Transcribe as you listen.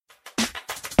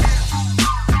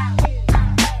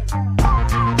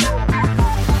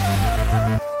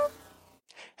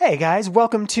Hey guys,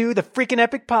 welcome to the Freaking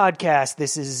Epic Podcast.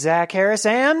 This is Zach Harris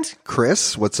and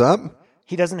Chris, what's up?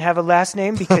 He doesn't have a last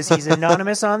name because he's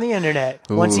anonymous on the internet.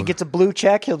 Ooh. Once he gets a blue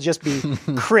check, he'll just be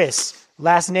Chris,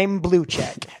 last name blue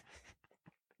check.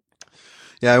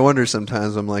 Yeah, I wonder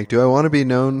sometimes, I'm like, do I want to be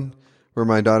known where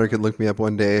my daughter could look me up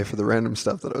one day for the random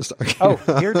stuff that I was talking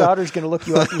about? Your daughter's going to look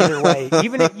you up either way.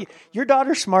 Even if your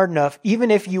daughter's smart enough,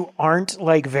 even if you aren't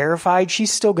like verified,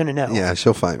 she's still going to know. Yeah,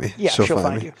 she'll find me. Yeah, she'll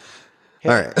find you. All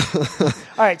right. All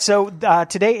right. So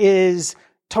today is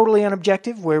Totally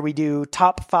Unobjective, where we do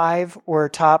top 5 or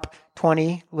top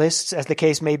 20 lists, as the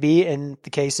case may be. And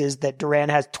the case is that Duran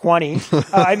has 20.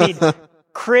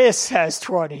 Chris has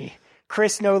 20.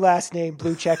 Chris, no last name,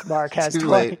 blue check mark, has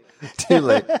 20. Too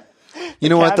late. You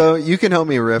know what, though? You can help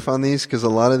me riff on these because a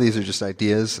lot of these are just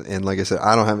ideas. And like I said,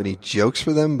 I don't have any jokes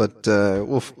for them, but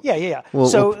we'll put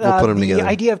them together. The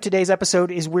idea of today's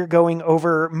episode is we're going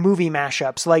over movie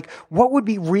mashups. Like, what would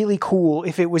be really cool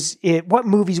if what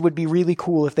movies would be really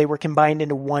cool if they were combined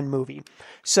into one movie?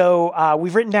 So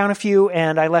we've written down a few,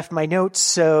 and I left my notes,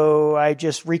 so I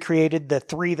just recreated the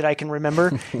 3 that I can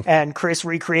remember, and Chris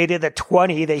recreated the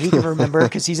 20 that he can remember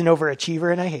because he's an overachiever,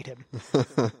 and I hate him.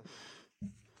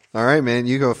 All right, man,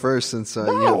 you go first since I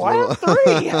have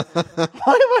 3. Why am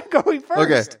I going first?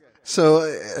 Okay,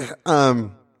 so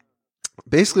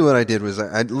basically what I did was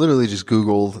I literally just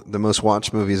Googled the most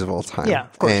watched movies of all time. Yeah,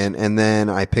 of course. And then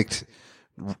I picked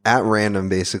at random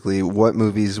basically what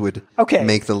movies would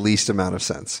make the least amount of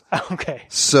sense. Okay.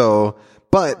 So,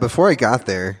 but before I got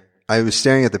there, I was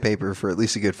staring at the paper for at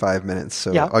least a good 5 minutes.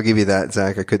 So I'll give you that,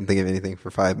 Zach. I couldn't think of anything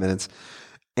for 5 minutes.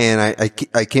 And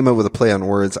I came up with a play on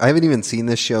words. I haven't even seen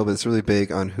this show, but it's really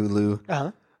big on Hulu.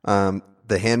 Uh-huh.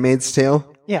 The Handmaid's Tale.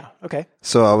 Yeah, okay.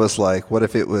 So I was like, what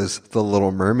if it was The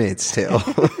Little Mermaid's Tale?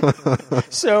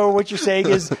 So what you're saying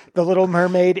is the Little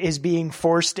Mermaid is being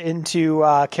forced into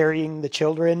carrying the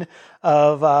children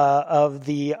of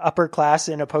the upper class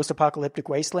in a post-apocalyptic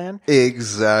wasteland?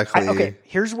 Exactly.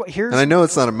 Here's and I know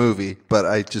it's not a movie, but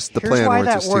the play on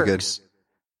words is too good.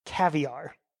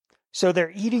 Caviar. So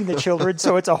they're eating the children,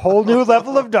 so it's a whole new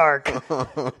level of dark.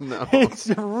 Oh, no. It's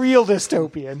real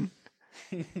dystopian.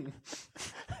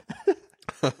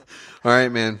 All right,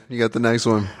 man. You got the next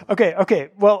one. Okay.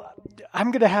 Well,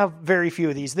 I'm going to have very few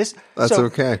of these. That's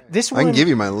okay. This one, I can give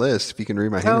you my list if you can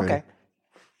read my handwriting. Okay.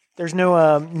 There's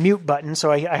no mute button,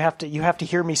 so you have to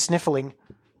hear me sniffling.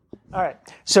 All right.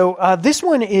 So this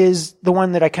one is the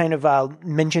one that I kind of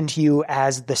mentioned to you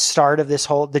as the start of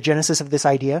the genesis of this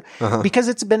idea. Uh-huh. Because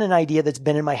it's been an idea that's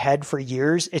been in my head for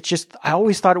years. It's just, I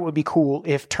always thought it would be cool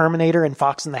if Terminator and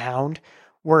Fox and the Hound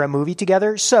were a movie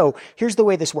together. So here's the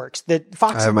way this works. I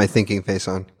have my thinking face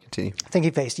on. Continue.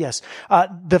 Thinking face, yes.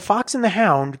 The Fox and the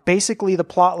Hound, basically the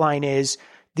plot line is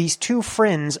these 2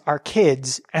 friends are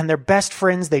kids and they're best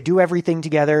friends. They do everything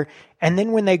together. And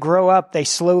then when they grow up, they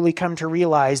slowly come to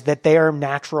realize that they are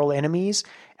natural enemies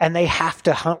and they have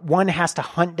to one has to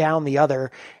hunt down the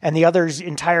other. And the other's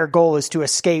entire goal is to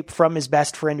escape from his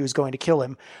best friend who's going to kill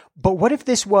him. But what if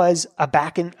this was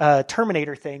a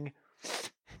Terminator thing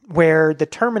where the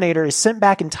Terminator is sent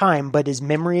back in time, but his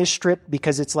memory is stripped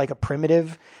because it's like a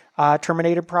primitive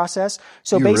Terminator process.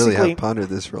 So you basically, really have pondered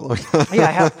this for a long time. Yeah,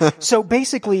 I have. So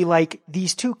basically, like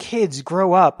these 2 kids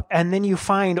grow up, and then you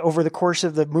find over the course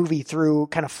of the movie through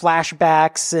kind of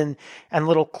flashbacks and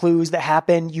little clues that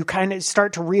happen, you kind of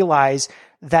start to realize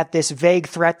that this vague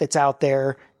threat that's out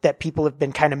there that people have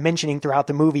been kind of mentioning throughout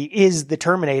the movie is the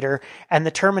Terminator, and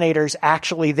the Terminator's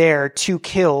actually there to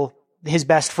kill his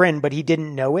best friend, but he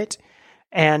didn't know it.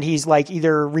 And he's like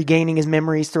either regaining his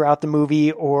memories throughout the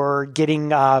movie or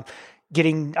getting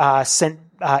sent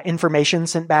information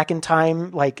sent back in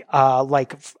time, like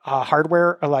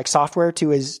hardware or like software to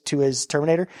his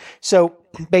Terminator. So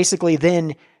basically,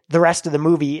 then the rest of the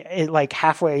movie, like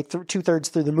halfway through, 2/3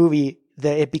 through the movie,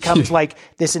 it becomes like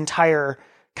this entire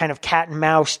kind of cat and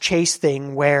mouse chase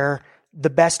thing where the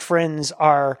best friends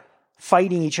are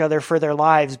fighting each other for their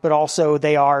lives, but also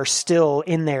they are still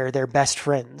in there, they're best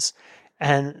friends.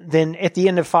 And then at the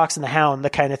end of Fox and the Hound, the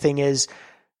kind of thing is,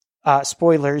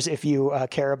 spoilers if you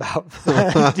care about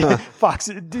Fox,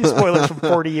 spoilers from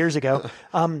 40 years ago.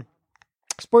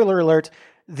 Spoiler alert,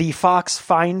 the fox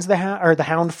finds the hound, or the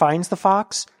hound finds the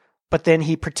fox, but then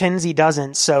he pretends he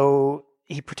doesn't, so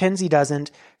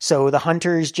the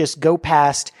hunters just go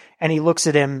past and he looks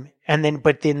at him,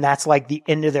 but then that's like the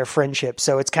end of their friendship.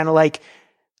 So it's kind of like,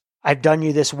 I've done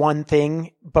you this one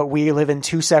thing, but we live in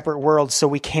 2 separate worlds, so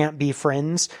we can't be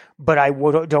friends, but I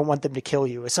don't want them to kill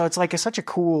you. So it's like such a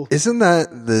cool... Isn't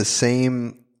that the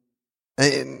same...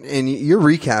 And you're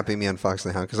recapping me on Fox and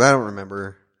the Hound, because I don't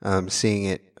remember seeing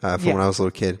it from when I was a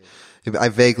little kid. I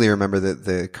vaguely remember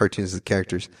the cartoons of the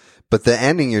characters, but the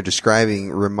ending you're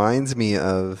describing reminds me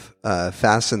of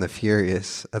Fast and the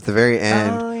Furious at the very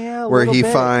end, where he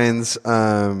finds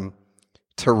Toretto,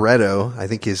 I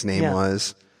think his name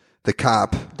was the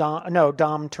cop. Dom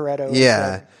Toretto.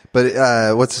 Yeah,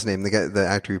 but what's his name? The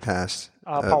actor who passed.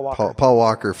 Paul Walker. Paul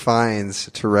Walker finds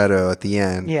Toretto at the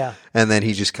end. Yeah. And then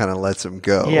he just kind of lets him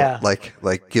go. Yeah.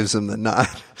 Like gives him the nod.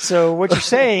 So what you're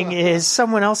saying is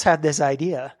someone else had this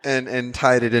idea. And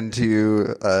tied it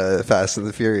into Fast and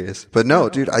the Furious. But no,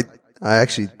 dude, I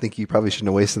actually think you probably shouldn't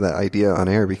have wasted that idea on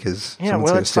air because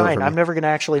someone's going to steal it from me. I'm never going to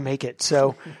actually make it.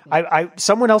 So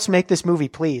someone else make this movie,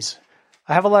 please.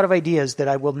 I have a lot of ideas that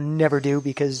I will never do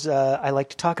because I like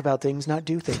to talk about things, not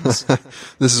do things.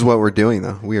 This is what we're doing,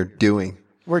 though. We're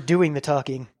doing the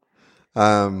talking.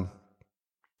 Man,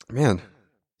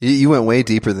 you went way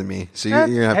deeper than me, so you're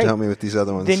gonna have to help me with these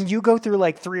other ones. Then you go through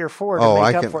like 3 or 4 to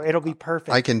make up for it. It'll be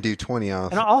perfect. I can do 20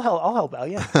 off, and I'll help out.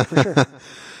 Yeah, for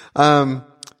sure.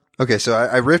 Okay, so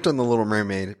I riffed on the Little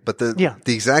Mermaid, but the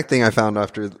exact thing I found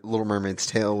after Little Mermaid's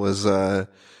tale was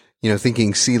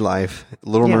thinking sea life,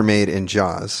 Little Mermaid and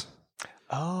Jaws.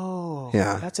 Oh,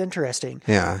 yeah, that's interesting.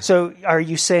 Yeah. So, are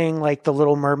you saying like the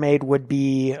Little Mermaid would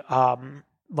be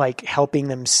like helping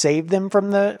them save them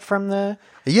from the?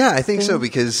 Yeah, I think so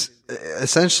because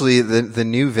essentially the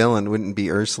new villain wouldn't be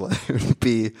Ursula; it would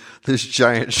be this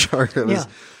giant shark that was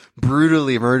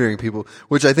brutally murdering people.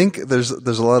 Which I think there's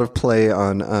a lot of play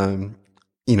on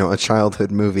a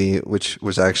childhood movie, which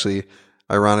was actually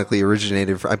ironically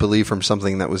originated, I believe, from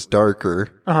something that was darker,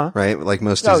 right? Like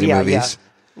most Disney movies. Yeah.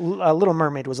 Little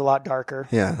Mermaid was a lot darker.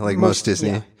 Yeah, like most Disney.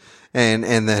 Yeah.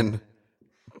 And then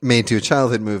made to a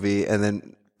childhood movie, and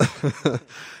then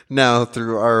now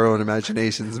through our own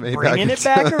imaginations made bringing it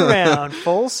back around,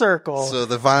 full circle. So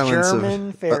the violence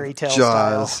German fairy tale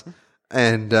Jaws. Style.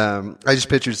 And I just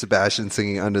pictured Sebastian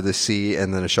singing Under the Sea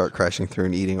and then a shark crashing through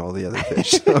and eating all the other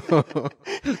fish.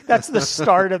 That's the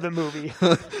start of the movie.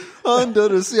 Under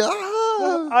the sea.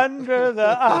 Under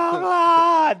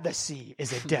the sea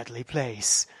is a deadly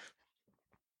place.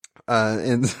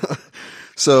 And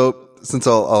so since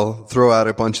I'll throw out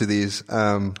a bunch of these.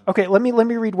 Okay, let me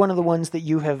read one of the ones that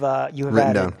you have written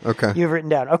added. Down. Okay, you've written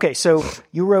down. Okay, so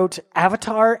you wrote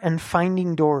Avatar and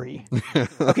Finding Dory.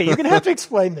 Okay, you're gonna have to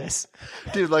explain this,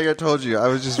 dude. Like I told you, I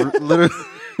was just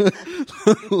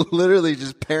literally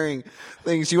just pairing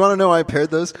things. You want to know why I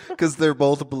paired those? Because they're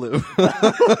both blue.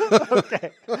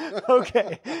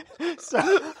 Okay.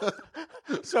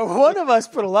 So one of us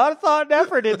put a lot of thought and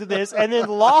effort into this and then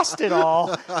lost it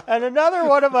all, and another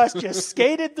one of us just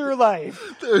skated through life.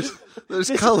 There's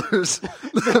colors.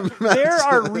 There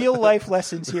are real life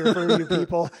lessons here for you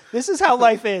people. This is how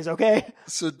life is, okay?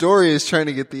 So Dory is trying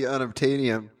to get the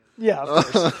unobtainium. Yeah,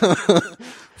 of course.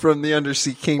 From the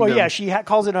undersea kingdom. Well, yeah, she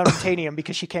calls it unobtainium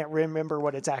because she can't remember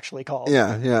what it's actually called.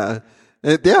 Yeah.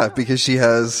 Because she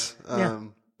has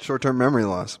short-term memory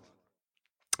loss.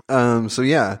 So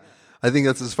yeah, I think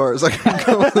that's as far as I can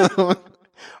go with that one.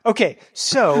 Okay,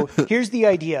 so here's the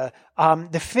idea.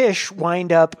 The fish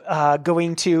wind up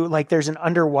going to, like, there's an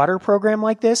underwater program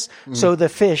like this. Mm-hmm. So the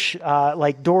fish,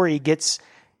 like Dory, gets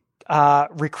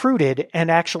recruited and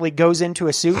actually goes into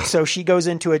a suit. So she goes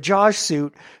into a Jaws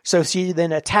suit. So she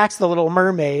then attacks the Little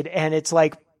Mermaid, and it's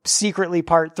like secretly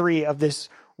part 3 of this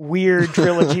weird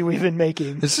trilogy we've been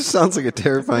making. This just sounds like a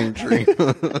terrifying dream.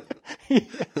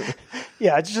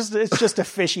 Yeah, it's just a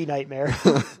fishy nightmare.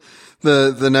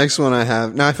 The next one I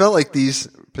have now, I felt like these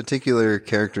particular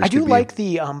characters. I do like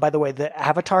the by the way, the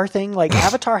Avatar thing. Like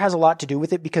Avatar has a lot to do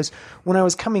with it because when I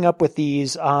was coming up with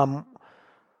these,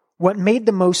 what made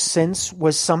the most sense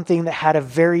was something that had a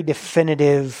very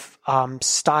definitive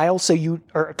style. So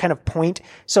or kind of point.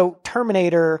 So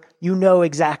Terminator, you know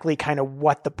exactly kind of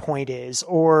what the point is,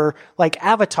 or like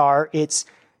Avatar, it's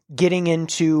getting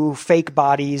into fake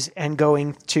bodies and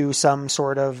going to some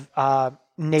sort of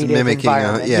native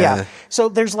environment. Yeah. So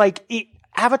there's like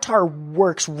Avatar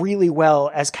works really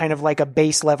well as kind of like a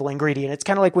base level ingredient. It's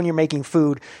kind of like when you're making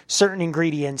food, certain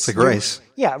ingredients. Like rice.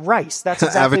 Yeah, rice. That's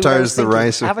exactly Avatar what I was is the thinking.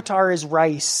 rice. Avatar is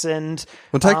rice, and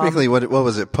technically, what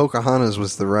was it? Pocahontas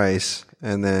was the rice,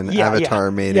 and then Avatar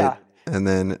made it. And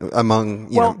then among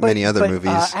many other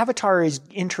movies, Avatar is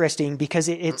interesting because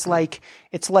it's like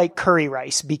curry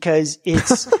rice because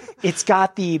it's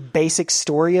got the basic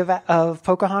story of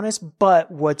Pocahontas, but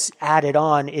what's added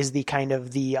on is the kind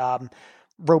of the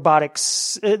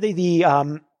robotics,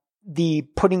 the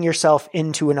putting yourself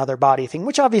into another body thing,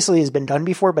 which obviously has been done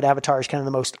before, but Avatar is kind of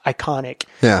the most iconic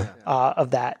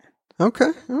of that.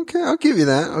 Okay, I'll give you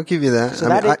that. So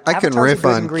I can riff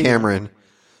on Cameron.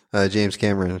 James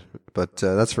Cameron, but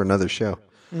that's for another show.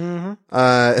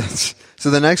 So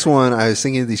the next one, I was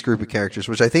thinking of these group of characters,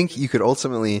 which I think you could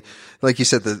ultimately, like you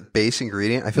said, the base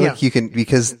ingredient. I feel like you can,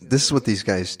 because this is what these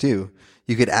guys do.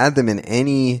 You could add them in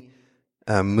any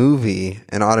movie,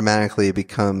 and automatically it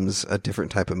becomes a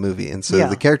different type of movie. And so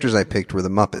the characters I picked were the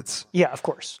Muppets. Yeah, of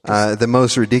course. The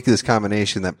most ridiculous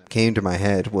combination that came to my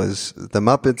head was the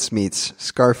Muppets meets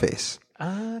Scarface.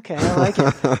 Okay, I like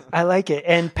it. I like it.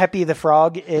 And Pepe the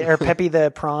Frog, or Pepe the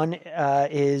Prawn,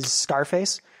 is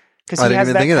Scarface. Because he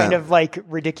has that kind of like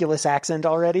ridiculous accent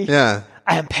already. Yeah.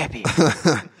 I am Pepe.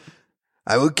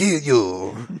 I will kill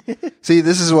you. See,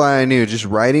 this is why I knew just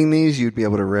writing these, you'd be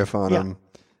able to riff on them.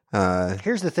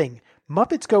 Here's the thing.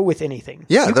 Muppets go with anything.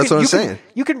 Yeah, that's what I'm saying.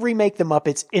 You can remake the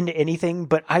Muppets into anything,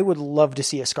 but I would love to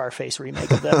see a Scarface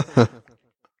remake of them.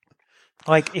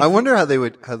 Like, I wonder how they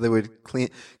would clean,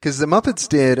 because the Muppets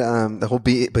did the whole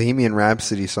Bohemian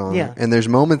Rhapsody song, and there's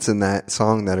moments in that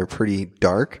song that are pretty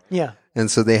dark. Yeah. And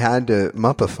so they had to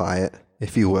Muppify it,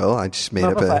 if you will. I just made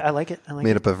up I like it.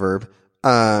 up a verb.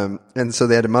 And so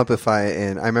they had to Muppify it,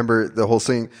 and I remember the whole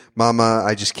thing, Mama,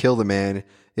 I just killed a man.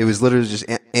 It was literally just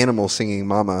animals singing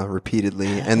Mama repeatedly,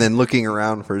 and then looking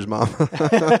around for his mama.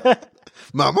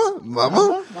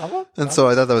 Mama. And so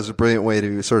I thought that was a brilliant way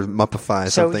to sort of Muppify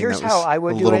something here's that was how I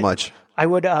would a do little it. much. I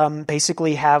would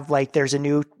basically have like the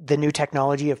new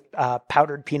technology of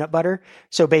powdered peanut butter.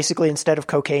 So basically, instead of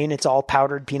cocaine, it's all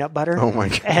powdered peanut butter. Oh my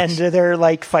gosh. And they're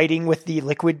like fighting with the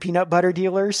liquid peanut butter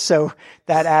dealers. So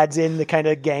that adds in the kind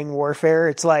of gang warfare.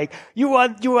 It's like you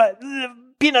want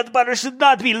peanut butter should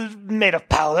not be made of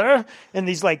powder, and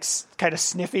he's like kind of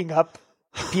sniffing up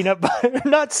peanut butter,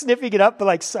 not sniffing it up, but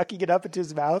like sucking it up into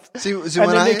his mouth. See, and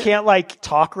then they can't like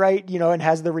talk right, and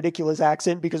has the ridiculous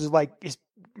accent because of like his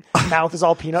mouth is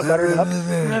all peanut buttered up.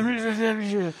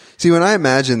 See, when I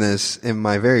imagine this in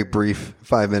my very brief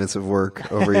 5 minutes of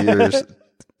work over years,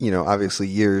 obviously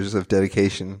years of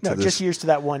dedication to this. Just years to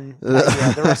that one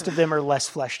idea. The rest of them are less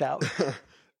fleshed out.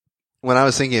 When I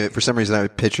was thinking of it, for some reason I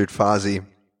pictured Fozzie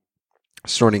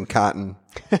snorting cotton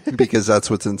because that's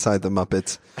what's inside the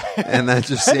Muppets. And that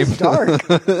just seemed dark.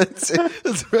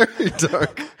 It's very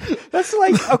dark. That's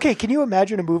like, okay, can you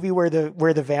imagine a movie where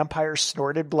the vampires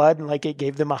snorted blood and like it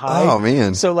gave them a high? Oh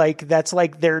man. So like that's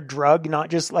like their drug,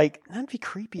 not just like, that'd be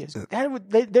creepy as their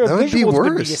visuals be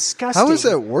would be disgusting. How is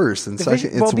that worse? It's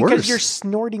because worse. You're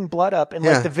snorting blood up and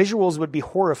like the visuals would be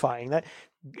horrifying. That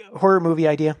horror movie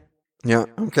idea. Yeah.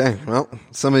 Okay. Well,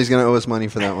 somebody's going to owe us money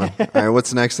for that one. All right.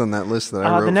 What's next on that list that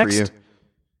I wrote for you?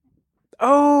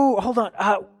 Oh, hold on.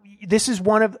 This is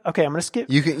one of. Okay, I'm going to skip.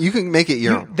 You can make it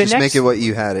your own. Just make it what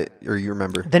you had it or you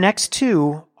remember. The next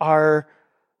two are.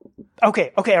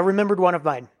 Okay. I remembered one of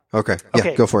mine. Okay.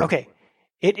 Yeah. Go for it. Okay.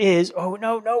 It is. Oh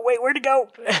no! Wait. Where'd it go?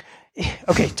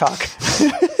 Okay. Talk.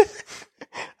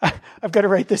 I've got to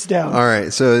write this down. All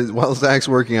right. So while Zach's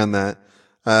working on that.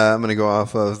 I'm going to go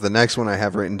off of the next one I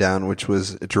have written down, which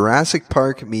was Jurassic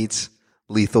Park meets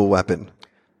Lethal Weapon.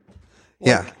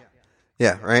 Yeah.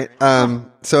 Right.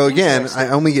 So again, I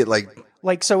only get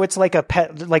so it's like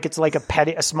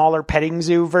a smaller petting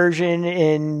zoo version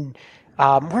in,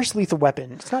 where's Lethal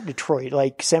Weapon? It's not Detroit,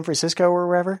 like San Francisco or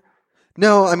wherever.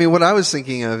 No, I mean, what I was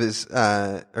thinking of is,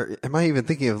 or am I even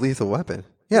thinking of Lethal Weapon?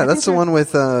 Yeah, that's the one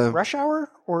with, Rush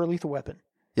Hour or Lethal Weapon?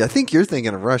 Yeah, I think you're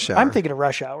thinking of Rush Hour. I'm thinking of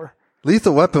Rush Hour.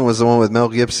 Lethal Weapon was the one with Mel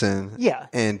Gibson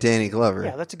and Danny Glover.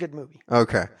 Yeah, that's a good movie.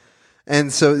 Okay.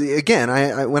 And so, again,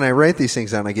 I when I write these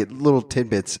things down, I get little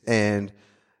tidbits, and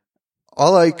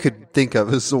all I could think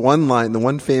of is the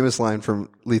one famous line from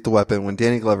Lethal Weapon when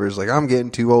Danny Glover is like, I'm getting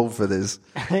too old for this.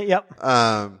 Yep.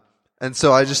 And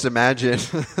so I just imagine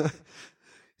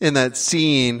in that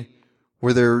scene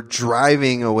where they're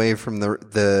driving away from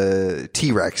the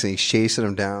T-Rex and he's chasing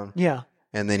them down. Yeah.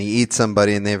 And then he eats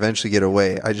somebody and they eventually get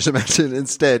away. I just imagine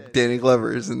instead Danny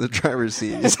Glover is in the driver's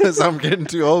seat. He says, I'm getting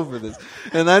too old for this.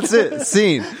 And that's it.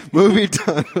 Scene. Movie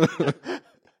done.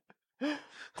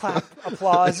 Clap.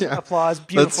 Applause. Yeah. Applause.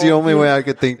 Beautiful. That's the only way I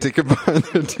could think to combine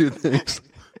the two things.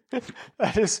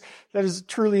 That is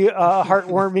truly a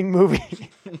heartwarming movie.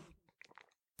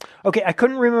 Okay, I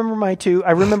couldn't remember my two.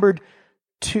 I remembered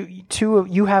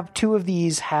you have two of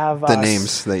these have the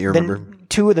names that you remember.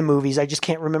 Two of the movies. I just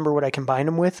can't remember what I combined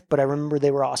them with, but I remember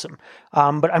they were awesome. But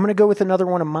I'm going to go with another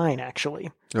one of mine,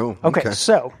 actually. Oh, okay.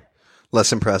 So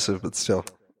less impressive, but still,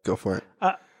 go for it.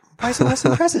 Why is it less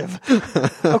impressive?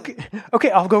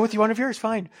 Okay, I'll go with one of yours.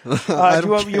 Fine. Do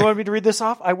you want me to read this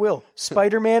off? I will.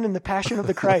 Spider-Man and the Passion of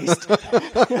the Christ.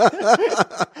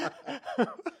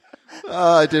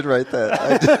 I did write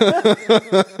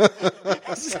that.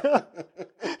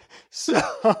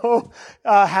 So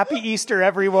happy Easter,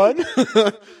 everyone.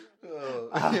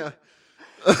 Yeah.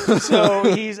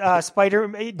 So he's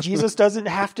Jesus doesn't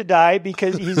have to die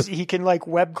because he can like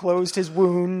web closed his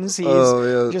wounds. He's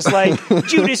just like,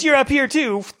 Judas, you're up here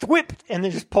too. Whip, and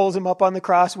then just pulls him up on the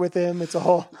cross with him. It's a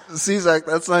whole. See, Zach,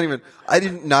 that's not even. I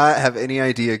did not have any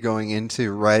idea going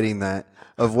into writing that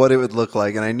of what it would look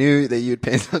like, and I knew that you'd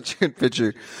paint such a good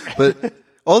picture, but.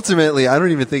 Ultimately, I don't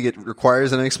even think it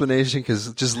requires an explanation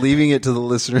because just leaving it to the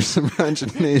listener's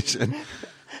imagination.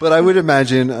 But I would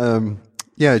imagine,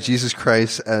 Jesus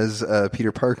Christ as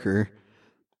Peter Parker,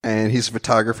 and he's a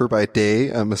photographer by day,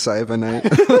 a Messiah by night.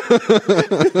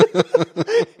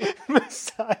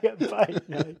 Messiah by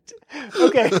night.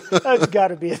 Okay, that's got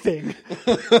to be a thing.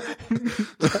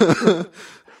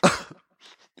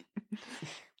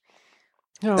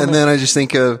 And then I just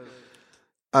think of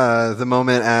the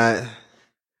moment at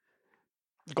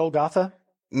Golgotha?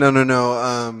 No.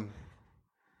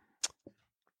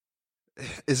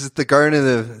 Is it the Garden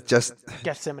of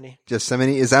Gethsemane?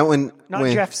 Gethsemane? Is that when? Not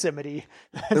Gethsemane.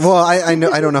 Well, I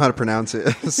know I don't know how to pronounce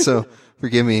it, so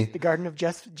forgive me. The Garden of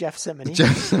Gethsemane.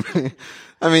 Gethsemane.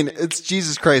 I mean, it's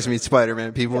Jesus Christ meets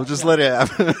Spider-Man. People, just let it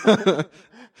happen.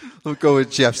 We'll go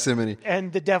with Gethsemane.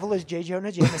 And the devil is J.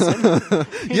 Jonah Jameson.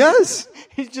 Yes.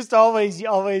 He's just always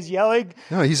yelling.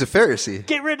 No, he's a Pharisee.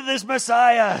 Get rid of this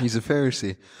Messiah. He's a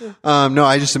Pharisee. No,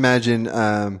 I just imagine,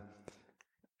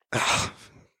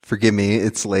 forgive me,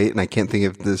 it's late and I can't think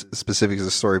of the specifics of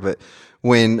the story, but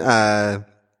when,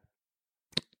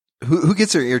 who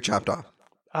gets their ear chopped off?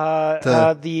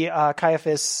 The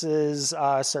Caiaphas's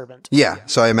servant. Yeah.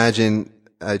 So I imagine,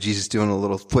 Jesus doing a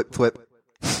little flip.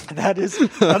 That is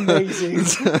amazing.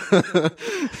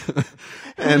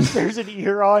 And there's an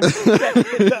ear on.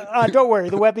 Don't worry,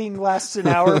 the webbing lasts an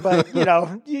hour, but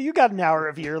you got an hour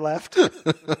of ear left.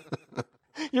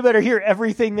 You better hear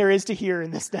everything there is to hear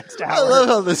in this next hour. I love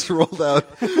how this rolled out.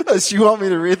 You want me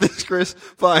to read this, Chris?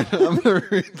 Fine, I'm going to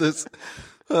read this.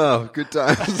 Oh, good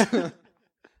times. All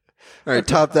right,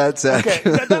 top that, Zach. Okay,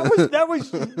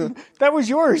 that was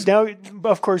yours. Now,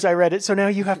 of course, I read it, so now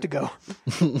you have to go.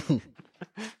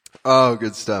 Oh,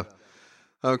 good stuff.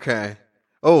 Okay.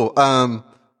 Oh,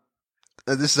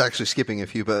 this is actually skipping a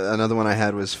few, but another one I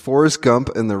had was Forrest Gump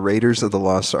and the Raiders of the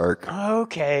Lost Ark.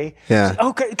 Okay. Yeah.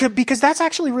 Okay, because that's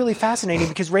actually really fascinating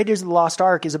because Raiders of the Lost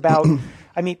Ark is about,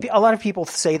 I mean, a lot of people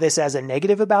say this as a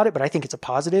negative about it, but I think it's a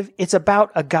positive. It's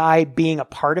about a guy being a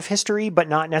part of history, but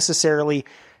not necessarily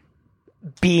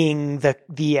being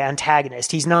the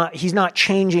antagonist. He's not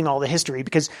changing all the history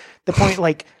because the point,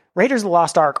 like, Raiders of the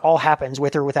Lost Ark all happens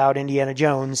with or without Indiana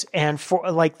Jones, and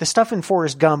for like the stuff in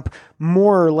Forrest Gump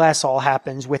more or less all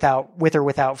happens with or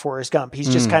without Forrest Gump. He's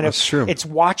just kind of it's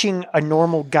watching a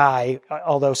normal guy,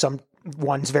 although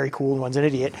one's very cool and one's an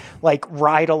idiot, like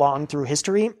ride along through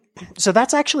history. So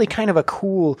that's actually kind of a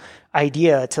cool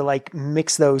idea to like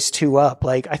mix those two up.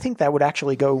 Like I think that would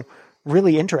actually go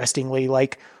really interestingly.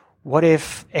 Like what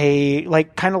if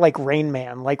kind of like Rain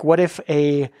Man? Like what if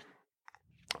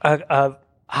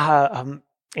an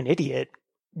idiot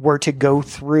were to go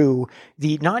through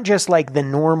not just like the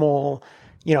normal,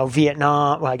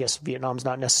 Vietnam. Well, I guess Vietnam's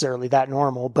not necessarily that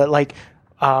normal, but like,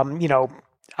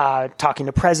 talking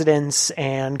to presidents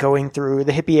and going through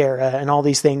the hippie era and all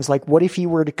these things. Like, what if you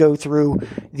were to go through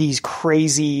these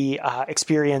crazy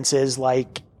experiences,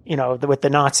 like, with the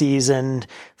Nazis and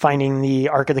finding the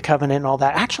Ark of the Covenant and all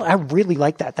that? Actually, I really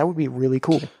like that. That would be really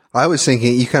cool. I was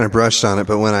thinking, you kind of brushed on it,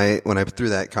 but when I threw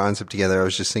that concept together, I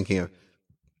was just thinking of,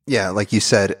 like you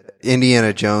said,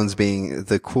 Indiana Jones being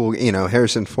the cool,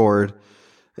 Harrison Ford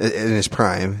in his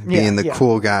prime, being the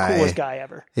cool guy. Coolest guy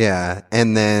ever. Yeah.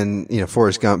 And then,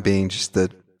 Forrest Gump being just the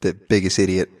biggest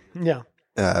idiot. Yeah.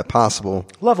 Possible.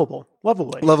 Lovable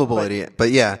idiot.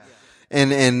 But yeah.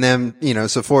 And them,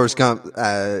 so Forrest Gump,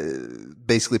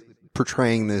 basically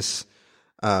portraying this,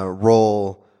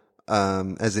 role,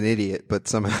 as an idiot, but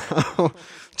somehow,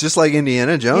 just like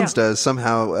Indiana Jones does,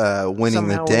 somehow winning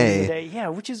the day. Yeah,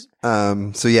 which is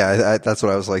so yeah, that's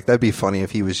what I was like. That'd be funny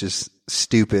if he was just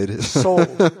stupid.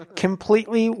 Sold,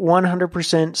 completely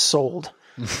 100% sold.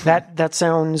 That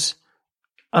sounds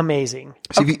amazing.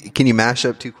 So can you mash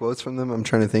up two quotes from them? I'm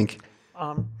trying to think.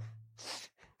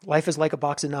 Life is like a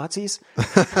box of Nazis.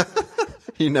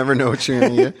 You never know what you're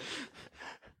gonna get.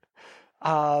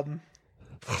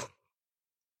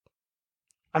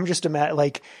 I'm just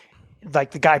like the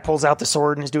guy pulls out the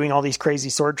sword and is doing all these crazy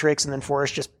sword tricks, and then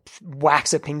Forrest just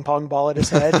whacks a ping pong ball at his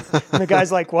head, and the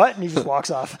guy's like, "What?" and he just walks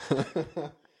off.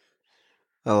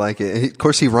 I like it. Of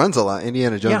course, he runs a lot.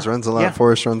 Indiana Jones runs a lot. Yeah.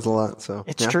 Forrest runs a lot. So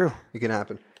it's true. It can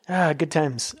happen. Good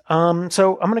times.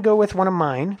 So I'm going to go with one of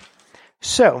mine.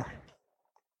 So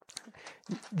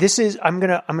I'm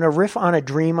gonna riff on a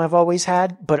dream I've always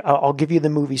had, but I'll give you the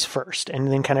movies first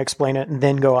and then kind of explain it and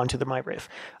then go on to my riff.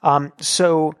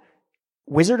 So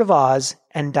Wizard of Oz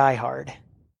and Die Hard.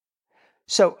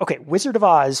 So, okay, Wizard of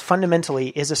Oz fundamentally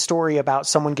is a story about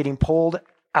someone getting pulled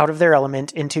out of their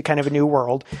element into kind of a new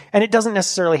world. And it doesn't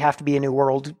necessarily have to be a new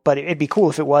world, but it'd be cool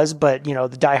if it was. But,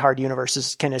 the Die Hard universe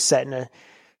is kind of set in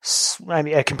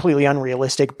a completely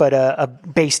unrealistic,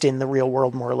 but based in the real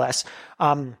world more or less.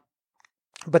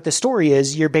 But the story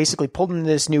is you're basically pulled into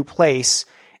this new place.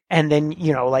 And then,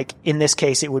 like in this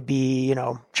case, it would be,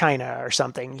 China or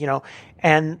something,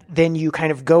 and then you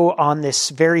kind of go on this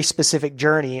very specific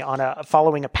journey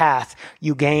following a path.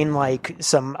 You gain like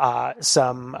some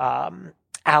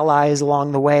allies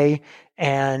along the way.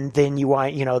 And then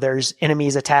there's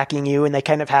enemies attacking you, and they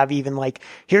kind of have even like,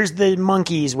 here's the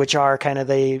monkeys, which are kind of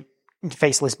the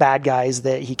faceless bad guys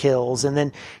that he kills. And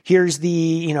then here's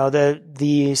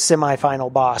the semi-final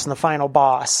boss and the final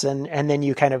boss. And then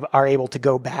you kind of are able to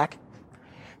go back.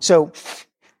 So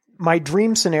my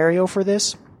dream scenario for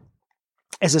this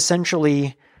is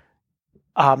essentially,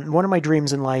 one of my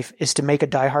dreams in life is to make a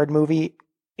Die Hard movie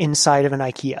inside of an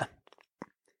IKEA.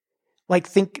 Like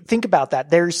think about that.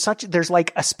 There's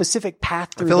like a specific path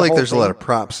through. I feel the like whole there's thing. a lot of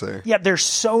props there. Yeah, there's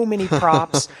so many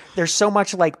props. There's so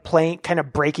much like kind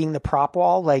of breaking the prop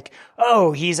wall. Like,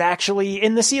 oh, he's actually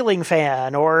in the ceiling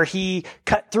fan, or he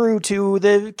cut through to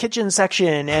the kitchen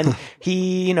section and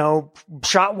he,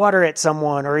 shot water at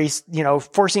someone, or he's,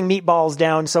 forcing meatballs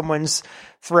down someone's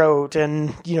throat.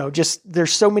 And, just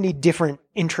there's so many different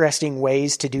interesting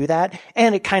ways to do that.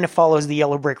 And it kind of follows the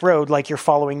yellow brick road. Like you're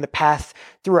following the path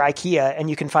through IKEA, and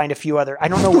you can find a few other, I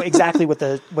don't know exactly what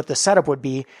the setup would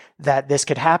be that this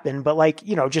could happen, but like,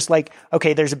 just like,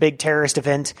 okay, there's a big terrorist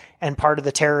event and part of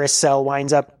the terrorist cell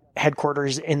winds up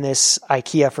headquarters in this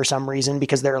IKEA for some reason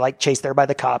because they're like chased there by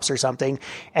the cops or something.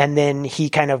 And then he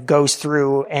kind of goes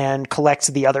through and collects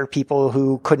the other people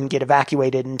who couldn't get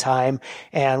evacuated in time.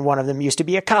 And one of them used to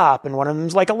be a cop, and one of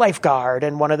them's like a lifeguard,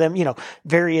 and one of them,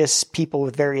 various people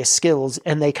with various skills.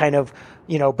 And they kind of,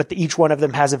 but each one of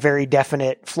them has a very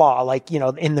definite flaw. Like,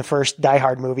 in the first Die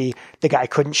Hard movie, the guy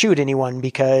couldn't shoot anyone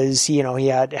because, he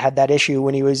had that issue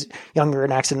when he was younger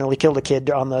and accidentally killed a kid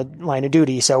on the line of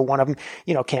duty. So one of them,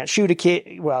 can't shoot a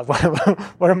kid. Well, one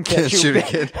of them can't shoot a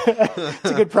kid.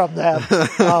 It's a good problem to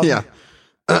have. Yeah.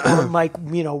 Or like,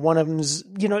 one of them's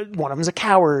a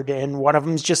coward, and one of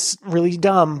them's just really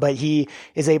dumb, but he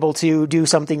is able to do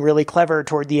something really clever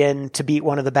toward the end to beat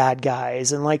one of the bad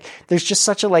guys. And like, there's just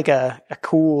such a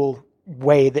cool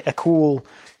way, a cool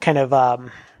kind of, I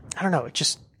don't know. It's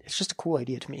just a cool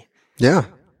idea to me. Yeah.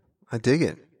 I dig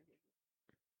it.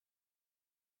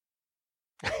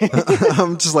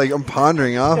 I'm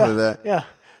pondering off of that. Yeah.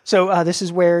 So this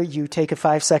is where you take a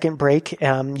 5-second break.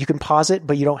 You can pause it,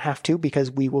 but you don't have to,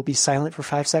 because we will be silent for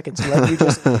 5 seconds. Let you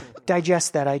just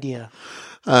digest that idea.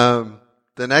 The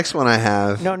next one I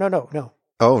have. No.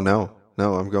 Oh, no.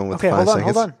 I'm going with 5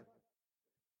 seconds.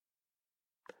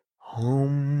 Hold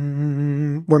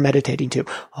on. We're meditating too.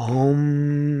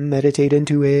 Meditate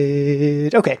into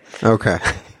it. Okay.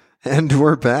 And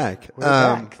we're back.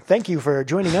 Thank you for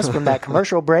joining us from that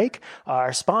commercial break.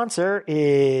 Our sponsor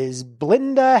is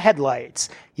Blinda Headlights.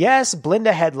 Yes,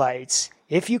 Blinda Headlights.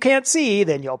 If you can't see,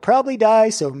 then you'll probably die,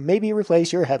 so maybe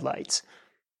replace your headlights.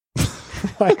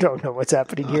 I don't know what's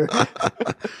happening here.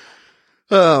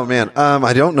 Oh, man.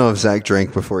 I don't know if Zach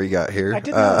drank before he got here. I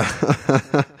did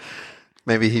not.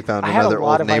 Maybe he found another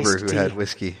old neighbor who had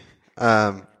whiskey.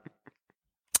 So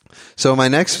my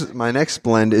next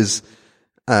blend is...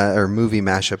 or movie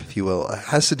mashup, if you will,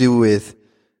 has to do with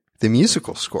the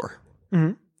musical score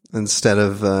instead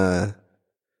of the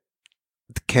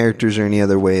characters or any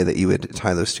other way that you would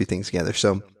tie those two things together.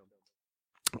 So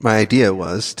my idea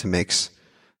was to mix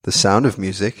the Sound of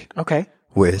Music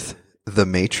with The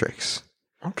Matrix.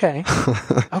 Okay.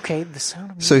 The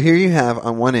Sound of Music. So here you have,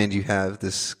 on one end, you have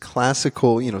this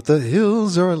classical, the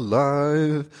hills are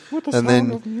alive. And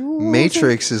then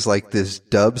Matrix is like this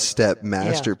dubstep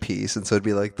masterpiece. And so it'd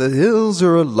be like, the hills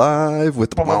are alive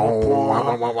with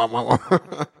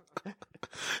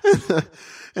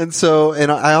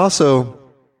and I also,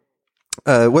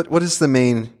 what is the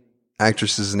main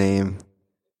actress's name?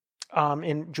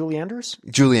 In Julie Andrews?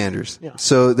 Julie Andrews. Yeah.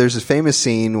 So there's a famous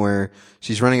scene where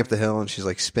she's running up the hill and she's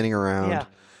like spinning around. Yeah.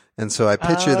 And so I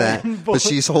picture that, but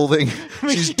she's dual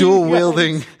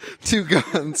wielding two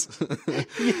guns.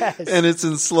 Yes. And it's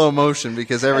in slow motion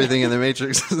because everything in the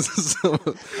Matrix is slow.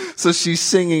 So she's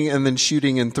singing and then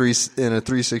shooting in a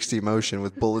 360 motion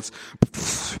with bullets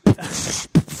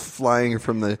flying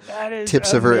from the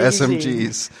tips of her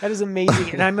SMGs. That is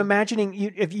amazing. And I'm imagining,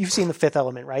 if you've seen The Fifth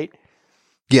Element, right?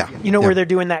 Yeah. You know where they're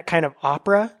doing that kind of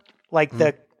opera? Like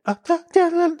the...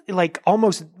 like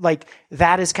almost like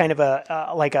that is kind of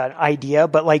a like an idea,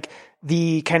 but like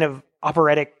the kind of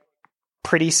operatic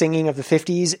pretty singing of the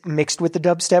 50s mixed with the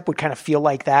dubstep would kind of feel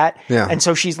like that. Yeah. And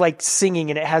so she's like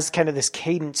singing and it has kind of this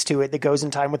cadence to it that goes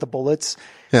in time with the bullets.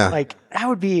 Yeah. Like that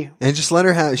would be. And just let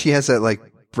her have, she has that like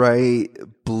bright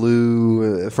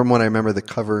blue, from what I remember, the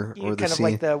cover or the kind of scene.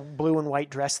 like the blue and white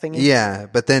dress thing. Yeah.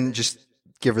 But then just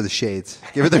give her the shades.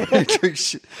 Give her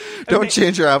the don't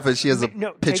change her outfit. She has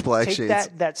pitch black take shades.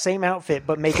 That same outfit,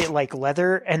 but make it like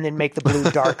leather and then make the blue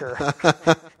darker.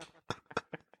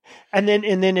 And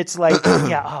then it's like,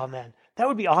 yeah, oh man, that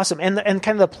would be awesome. And kind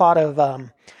of the plot of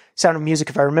Sound of Music,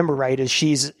 if I remember right, is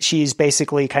she's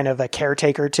basically kind of a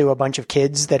caretaker to a bunch of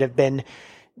kids that have been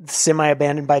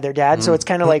semi-abandoned by their dad. So it's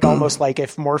kind of like almost like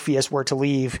if Morpheus were to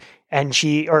leave and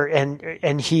he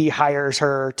hires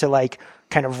her to like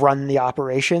kind of run the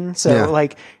operation. So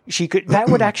like she could, that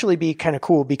would actually be kind of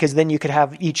cool because then you could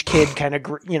have each kid kind of,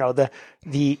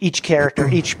 each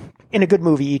character, in a good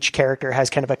movie, each character has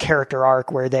kind of a character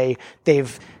arc where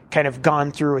they've kind of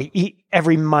gone through,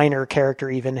 every minor character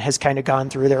even has kind of gone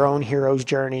through their own hero's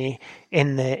journey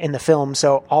in the film.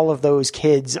 So all of those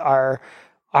kids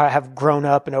have grown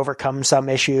up and overcome some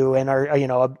issue and are,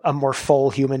 a more full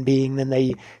human being than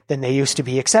they used to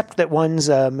be, except that one's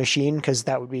a machine, because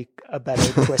that would be a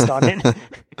better twist on it.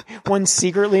 One's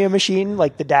secretly a machine,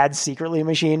 like the dad's secretly a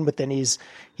machine, but then he is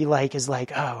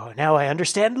like, oh, now I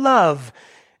understand love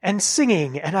and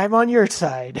singing and I'm on your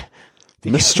side.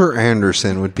 Mr.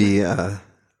 Anderson would be,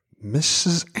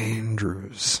 Mrs.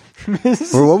 Andrews.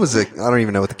 Or what was it? I don't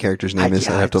even know what the character's name is.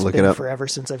 I have to look it up. Forever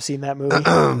since I've seen that movie.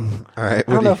 All right.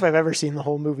 I don't know if I've ever seen the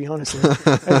whole movie, honestly.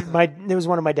 It was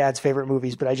one of my dad's favorite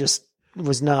movies, but it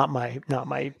was not my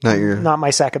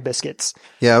sack of biscuits.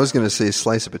 Yeah, I was going to say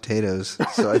slice of potatoes.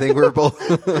 So I think we're both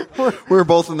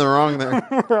in the wrong there.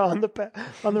 We're on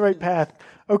the right path.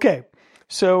 Okay.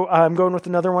 So I'm going with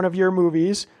another one of your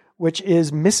movies, which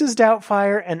is Mrs.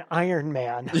 Doubtfire and Iron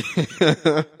Man.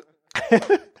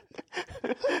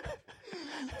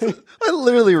 I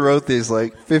literally wrote these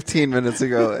like 15 minutes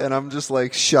ago, and I'm just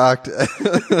like shocked.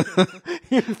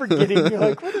 You're forgetting. You're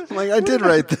like, I did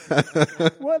write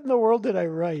that. What in the world did I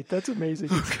write? That's amazing.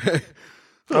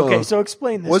 Okay, so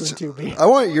explain this one to me. I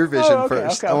want your vision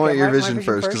first. Okay, I want your vision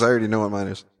first because I already know what mine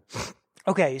is.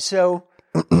 Okay, so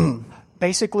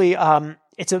basically,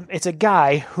 it's a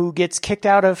guy who gets kicked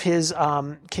out of his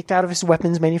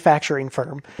weapons manufacturing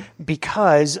firm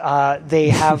because they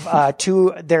have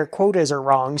their quotas are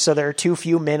wrong, so there are too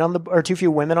few women on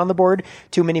the board,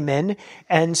 too many men,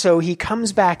 and so he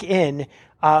comes back in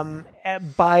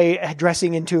by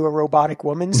dressing into a robotic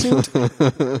woman suit,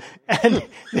 and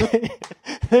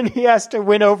then he has to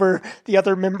win over the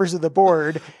other members of the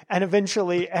board, and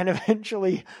eventually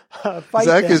fight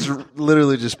Zach them. is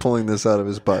literally just pulling this out of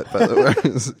his butt, by the way.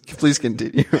 Please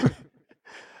continue.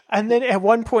 And then at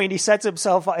one point he sets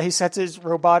his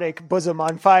robotic bosom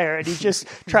on fire, and he's just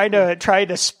trying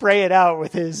to spray it out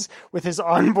with his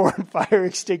onboard fire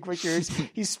extinguishers.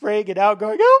 He's spraying it out,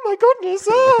 going, "Oh my goodness!"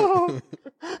 Oh.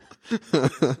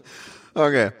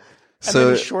 Okay. And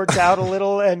then he shorts out a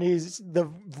little, and the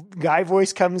guy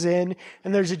voice comes in,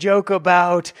 and there's a joke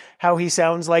about how he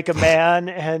sounds like a man,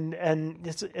 and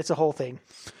it's a whole thing.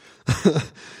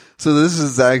 So this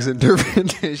is Zach's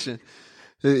interpretation.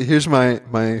 Here's my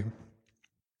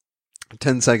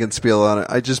 10-second spiel on it.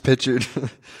 I just pictured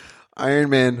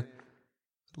Iron Man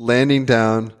landing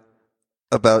down,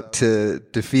 about to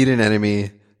defeat an enemy.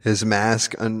 His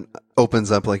mask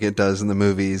opens up like it does in the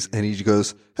movies, and he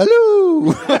goes,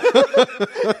 "Hello!"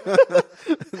 And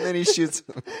then he shoots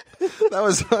him. That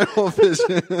was my whole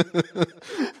vision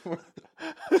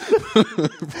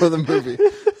for the movie.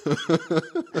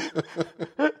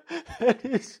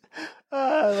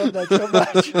 I love that so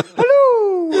much.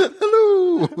 Hello!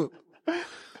 Hello!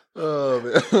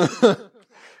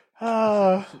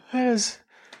 Oh, man.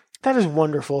 That is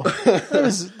wonderful.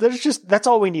 That's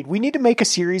all we need. We need to make a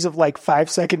series of like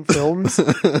 5-second films.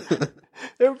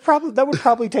 That would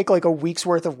probably take like a week's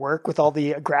worth of work with all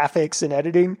the graphics and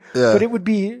editing, but it would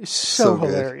be so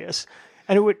hilarious.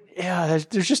 And it would,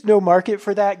 there's just no market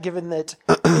for that, given that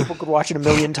people could watch it a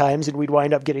million times and we'd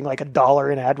wind up getting like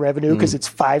 $1 in ad revenue because it's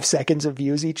 5 seconds of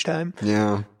views each time.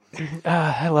 Yeah.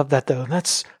 I love that though.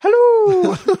 That's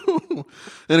hello.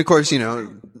 And of course,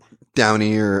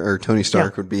 Downey or Tony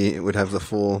Stark would have the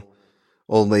full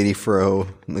old lady fro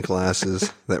and the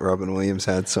glasses that Robin Williams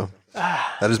had. So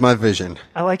That is my vision.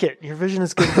 I like it. Your vision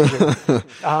is good vision.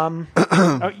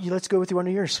 Let's go with one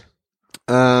of yours.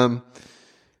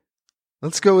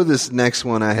 Let's go with this next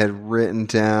one I had written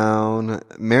down.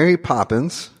 Mary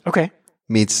Poppins. Okay.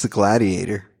 Meets the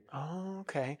Gladiator. Oh,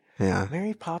 okay. Yeah.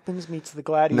 Mary Poppins meets the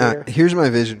Gladiator. Now, here's my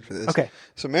vision for this. Okay.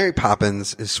 So Mary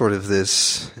Poppins is sort of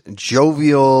this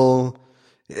jovial,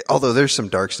 although there's some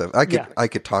dark stuff. I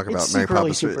could talk about Mary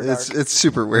Poppins. It's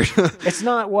super weird. It's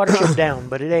not Watership Down,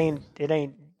 but it ain't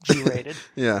G-rated.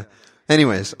 Yeah.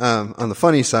 Anyways, on the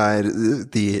funny side,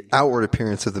 the outward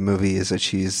appearance of the movie is that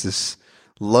she's this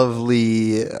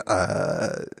lovely,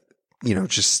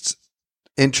 just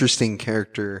interesting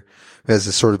character who has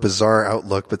this sort of bizarre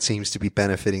outlook, but seems to be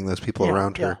benefiting those people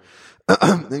around her.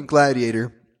 And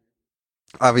Gladiator,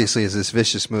 obviously, is this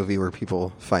vicious movie where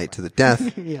people fight to the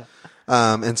death. Yeah.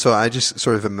 And so I just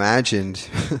sort of imagined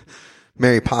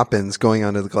Mary Poppins going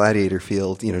onto the gladiator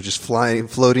field, just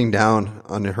floating down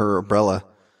on her umbrella.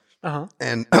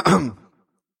 And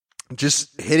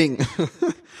just hitting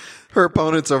her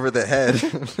opponents over the head,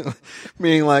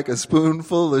 meaning like a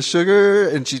spoonful of sugar,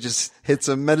 and she just hits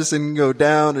some medicine and go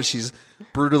down, and she's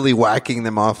brutally whacking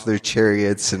them off their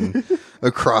chariots and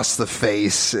across the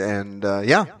face. And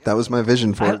that was my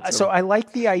vision for it. So I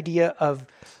like the idea of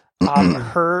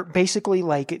her basically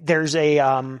like there's a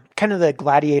kind of the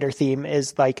gladiator theme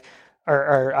is like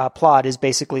or plot is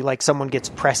basically like someone gets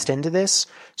pressed into this.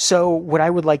 So what I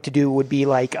would like to do would be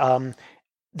like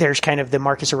there's kind of the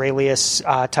Marcus Aurelius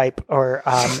type or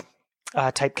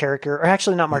type character, or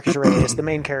actually not Marcus Aurelius, the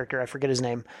main character, I forget his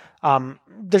name.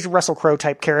 There's a Russell Crowe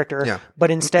type character, but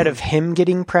instead of him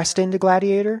getting pressed into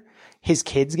Gladiator, his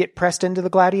kids get pressed into the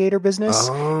gladiator business.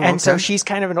 So she's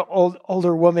kind of an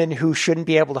older woman who shouldn't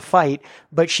be able to fight,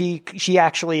 but she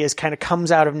actually is kind of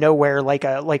comes out of nowhere like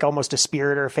almost a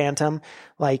spirit or a phantom.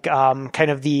 Like,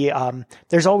 kind of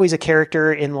there's always a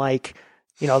character in like,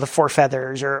 the Four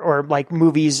Feathers or like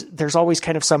movies. There's always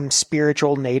kind of some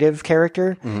spiritual native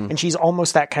character. And she's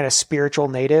almost that kind of spiritual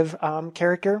native,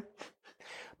 character.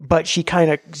 But she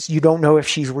kind of, you don't know if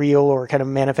she's real or kind of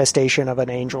manifestation of an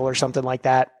angel or something like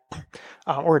that,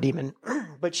 or a demon.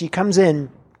 But she comes in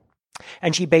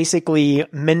and she basically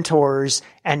mentors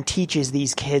and teaches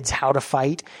these kids how to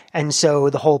fight. And so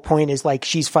the whole point is like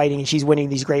she's fighting and she's winning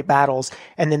these great battles.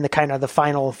 And then the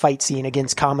final fight scene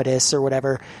against Commodus or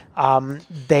whatever,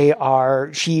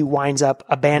 she winds up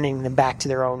abandoning them back to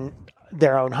their own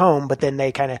home, but then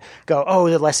they kind of go,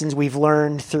 the lessons we've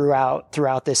learned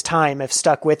throughout this time have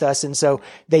stuck with us. And so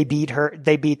they beat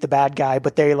the bad guy,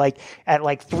 but they like at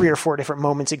like 3 or 4 different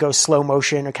moments, it goes slow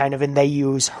motion or kind of, and they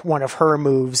use one of her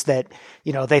moves that,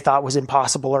 they thought was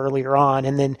impossible earlier on.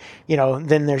 And then,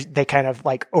 they kind of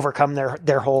like overcome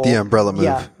their whole, the umbrella move.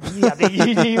 Yeah.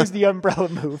 They use the umbrella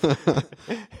move.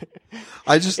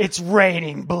 It's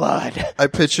raining blood. I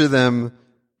picture them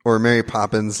or Mary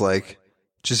Poppins, like,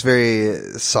 just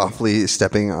very softly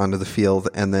stepping onto the field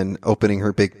and then opening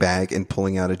her big bag and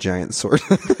pulling out a giant sword.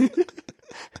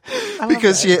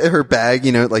 Because her bag,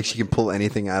 like she can pull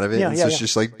anything out of it. It's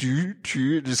just like,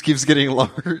 it just keeps getting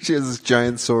longer. She has this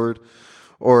giant sword.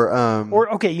 Or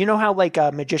okay, you know how like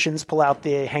magicians pull out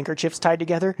the handkerchiefs tied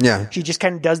together? Yeah. She just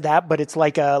kind of does that, but it's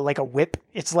like a whip.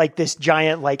 It's like this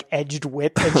giant like edged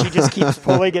whip, and she just keeps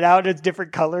pulling it out. It's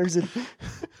different colors and.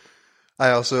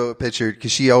 I also pictured,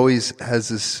 because she always has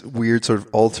this weird sort of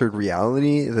altered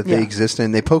reality that they exist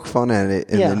in. They poke fun at it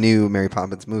in the new Mary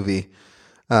Poppins movie,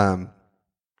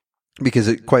 because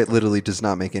it quite literally does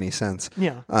not make any sense.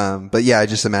 Yeah. But I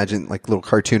just imagine like little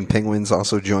cartoon penguins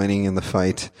also joining in the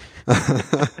fight,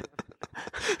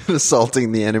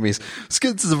 assaulting the enemies.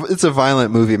 It's a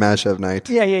violent movie mashup night.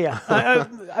 Yeah.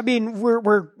 I mean,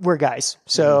 we're guys,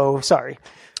 so sorry.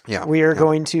 Yeah, we are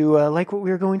going to like what we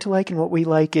are going to like, and what we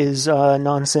like is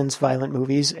nonsense, violent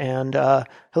movies, and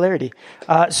hilarity.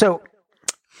 So,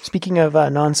 speaking of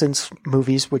nonsense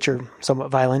movies, which are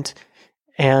somewhat violent,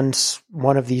 and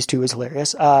one of these two is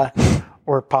hilarious,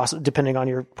 or possibly depending on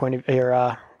your point of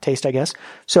your taste, I guess.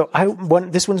 So,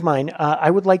 this one's mine. I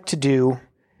would like to do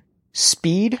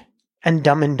Speed and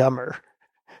Dumb and Dumber.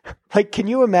 Like, can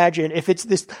you imagine if it's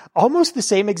this almost the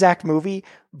same exact movie,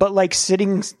 but like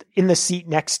sitting in the seat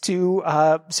next to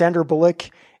Sandra Bullock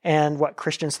and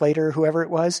Christian Slater, whoever it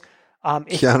was.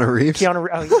 Keanu Reeves.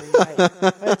 Right.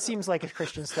 That seems like a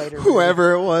Christian Slater movie.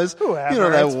 Whoever it was.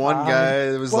 That one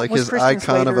guy that was like his Christian icon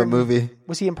Slater of a movie.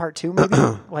 Was he in part 2 maybe?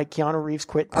 Like Keanu Reeves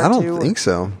quit part 2? I don't think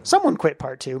so. Someone quit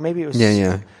part 2. Maybe it was.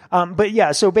 Yeah.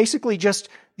 But so basically just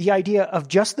the idea of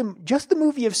just the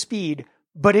movie of Speed,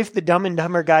 but if the Dumb and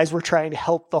Dumber guys were trying to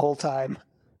help the whole time.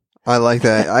 I like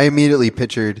that. I immediately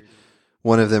pictured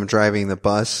one of them driving the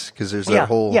bus, because there's that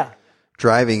whole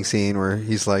driving scene where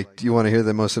he's like, "Do you want to hear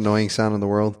the most annoying sound in the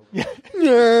world?" Yeah.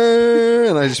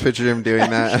 And I just pictured him doing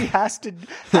that. She has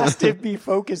to be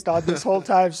focused on this whole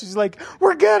time. She's like,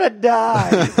 "We're gonna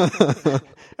die."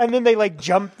 And then they like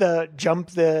jump the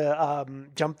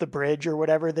bridge or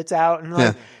whatever that's out, and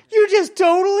like, you just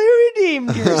totally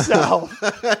redeemed yourself.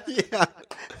 Yeah.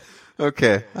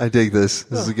 Okay, I dig this.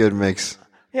 This is a good mix.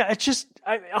 Yeah, it's just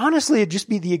honestly, it'd just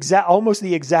be almost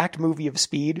the exact movie of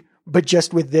Speed, but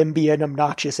just with them being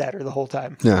obnoxious at her the whole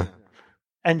time. Yeah.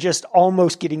 And just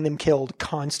almost getting them killed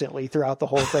constantly throughout the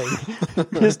whole thing.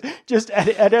 just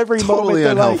at every moment. Totally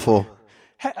unhelpful.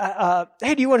 Like,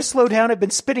 hey, do you want to slow down? I've been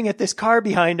spitting at this car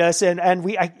behind us, and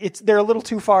they're a little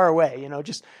too far away.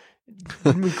 Just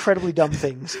incredibly dumb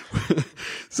things.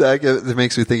 Zach, it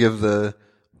makes me think of the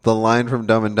line from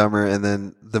Dumb and Dumber, and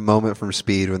then the moment from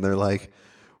Speed when they're like,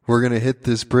 "We're gonna hit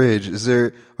this bridge.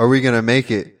 Are we gonna make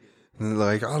it?" And they're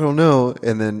like, "I don't know."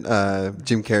 And then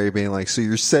Jim Carrey being like, "So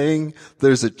you're saying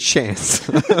there's a chance?"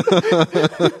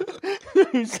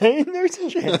 You're saying there's a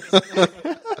chance.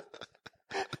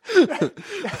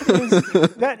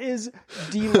 That is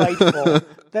delightful.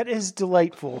 That is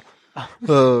delightful.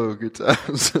 Oh, good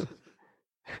times.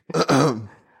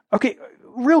 Okay,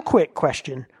 real quick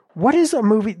question. What is the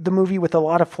movie with a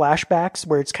lot of flashbacks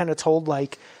where it's kind of told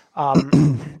like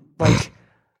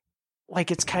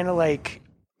it's kind of like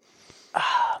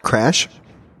Crash?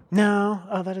 No.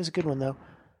 Oh, that is a good one though.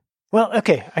 Well,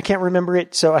 okay, I can't remember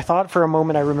it. So I thought for a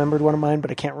moment I remembered one of mine,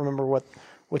 but I can't remember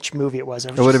which movie it was.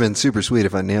 It would have been super sweet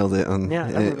if I nailed it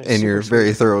in your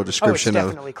very thorough description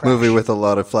of Crash. Movie with a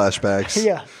lot of flashbacks.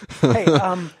 Yeah. Hey,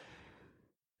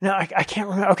 no, I can't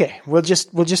remember. Okay, we'll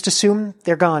just assume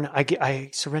they're gone. I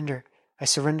surrender. I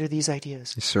surrender these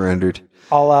ideas. You surrendered.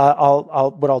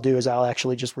 What I'll do is I'll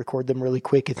actually just record them really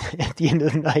quick at the end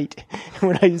of the night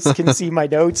when I can see my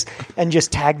notes and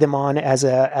just tag them on as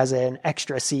an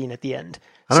extra scene at the end.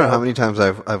 I don't know how many times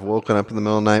I've woken up in the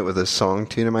middle of the night with a song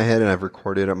tune in my head and I've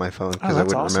recorded it on my phone because I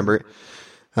wouldn't remember it.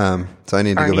 So I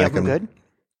need to go back and. Good?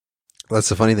 That's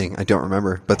the funny thing. I don't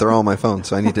remember, but they're all on my phone,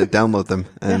 so I need to download them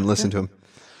and listen to them.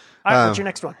 All right, what's your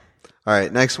next one? All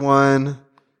right, next one.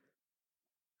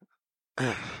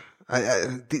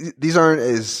 These aren't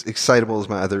as excitable as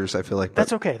my others, I feel like.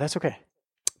 That's okay. That's okay.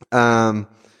 So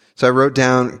I wrote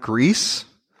down Grease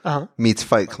meets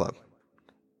Fight Club.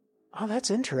 Oh,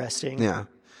 that's interesting. Yeah.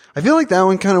 I feel like that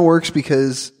one kind of works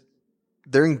because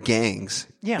they're in gangs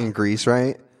in Grease,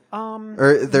 right?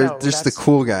 Or they're just the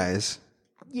cool guys.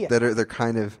 Yeah. They're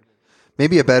kind of...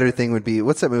 Maybe a better thing would be...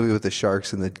 What's that movie with the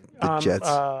sharks and the jets?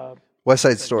 West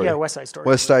Side Story. Yeah, West Side Story.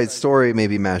 West Side Story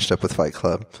maybe mashed up with Fight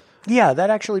Club. Yeah,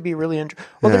 that'd actually be really interesting.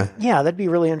 Well, that'd be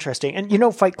really interesting.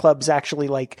 And Fight Club's actually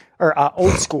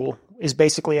Old School is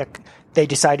basically they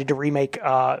decided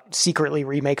to secretly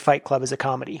remake Fight Club as a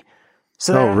comedy.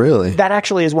 So really? That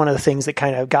actually is one of the things that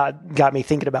kind of got me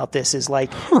thinking about this is a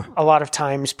lot of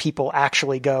times people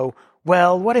actually go,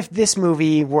 well, what if this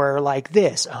movie were like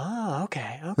this? Oh,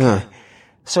 okay.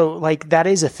 So that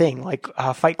is a thing.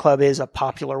 Fight Club is a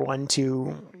popular one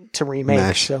to remake.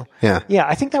 Mash. So yeah,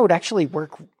 I think that would actually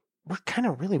work kind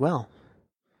of really well.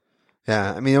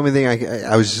 Yeah, I mean, the only thing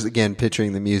I was just again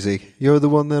picturing the music. You're the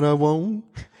one that I want,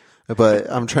 but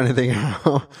I'm trying to think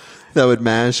how that would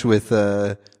mash with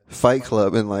Fight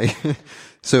Club and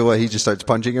so he just starts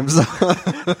punching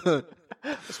himself.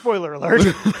 Spoiler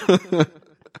alert.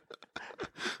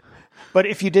 But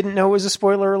if you didn't know it was a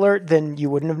spoiler alert, then you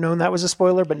wouldn't have known that was a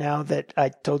spoiler. But now that I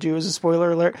told you it was a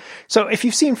spoiler alert. So if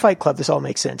you've seen Fight Club, this all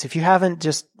makes sense. If you haven't,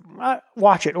 just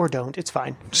watch it or don't. It's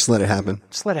fine. Just let it happen.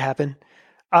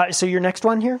 So your next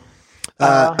one here?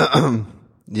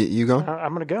 You go?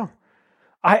 I'm going to go.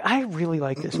 I really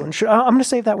like this one. I'm going to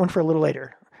save that one for a little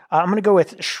later. I'm going to go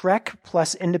with Shrek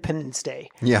plus Independence Day.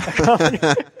 Yeah.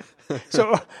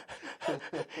 So...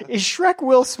 is Shrek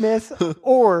Will Smith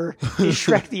or is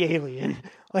Shrek the alien?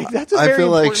 That's a very I feel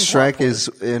like important Shrek is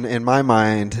in my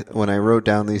mind when I wrote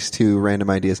down these two random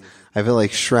ideas. I feel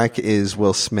like Shrek is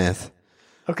Will Smith.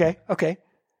 Okay.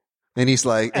 And he's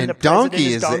like, and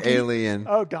Donkey is the alien.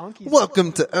 Oh, Donkey.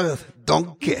 Welcome to Earth,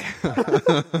 Donkey.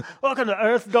 Welcome to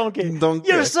Earth, Donkey.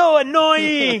 You're so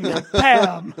annoying,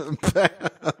 Pam.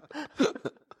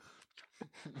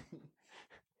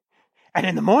 And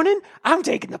in the morning, I'm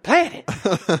taking the planet.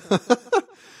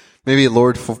 Maybe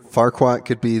Lord Farquaad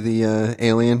could be the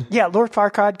alien. Yeah, Lord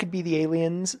Farquaad could be the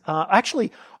aliens.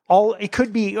 Actually, it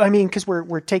could be. I mean, because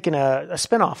we're taking a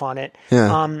spinoff on it.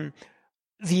 Yeah.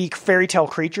 The fairy tale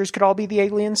creatures could all be the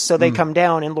aliens, so they come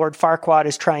down, and Lord Farquaad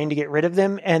is trying to get rid of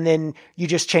them, and then you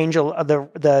just change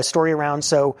the story around.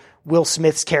 So Will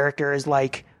Smith's character is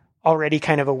already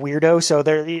kind of a weirdo. So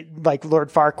they're like Lord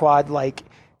Farquaad, like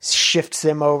shifts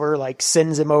him over, like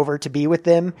sends him over to be with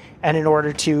them. And in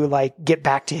order to like get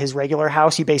back to his regular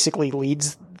house, he basically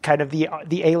leads kind of the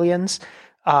aliens,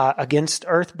 against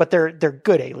Earth, but they're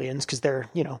good aliens because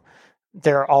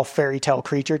they're all fairy tale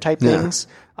creature type things.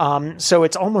 So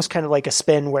it's almost kind of like a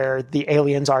spin where the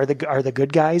aliens are the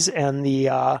good guys and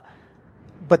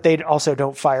but they also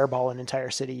don't fireball an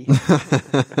entire city.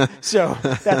 So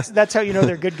that's how you know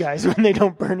they're good guys, when they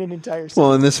don't burn an entire city.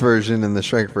 Well, in this version, in the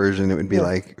Shrek version, it would be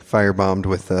like firebombed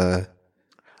with I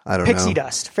don't know. Pixie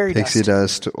dust, fairy Pixie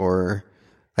dust, or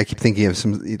I keep thinking of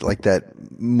some like that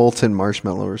molten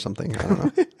marshmallow or something. I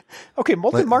don't know. Okay,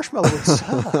 molten marshmallow would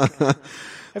suck.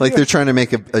 Like they're trying to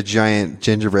make a giant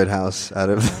gingerbread house out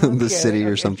of the city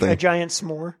or something. A giant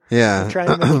s'more. Yeah. They're trying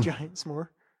to make a giant s'more.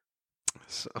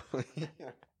 So, yeah.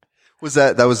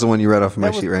 That was the one you read off of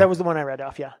my sheet, right? That was the one I read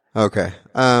off, yeah. Okay.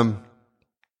 I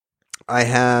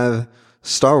have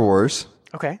Star Wars.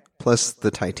 Okay. Plus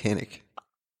the Titanic.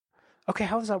 Okay,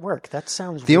 how does that work? That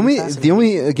sounds the really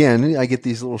only again, I get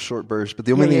these little short bursts, but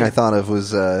the only thing I thought of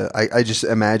was I just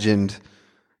imagined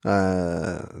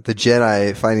the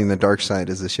Jedi fighting the dark side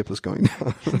as the ship was going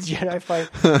down. Jedi fight.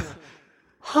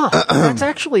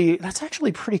 That's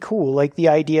actually pretty cool. Like the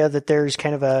idea that there's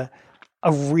kind of a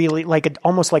really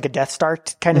almost like a Death Star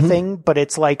kind of thing, but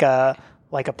it's like a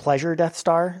pleasure Death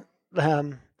Star.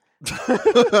 I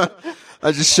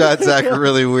just shot Zach a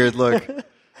really weird look.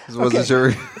 I wasn't sure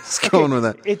where he's going with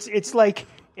that.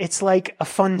 It's like a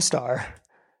fun star.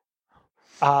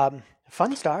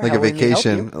 Fun star. Like a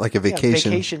vacation. Like a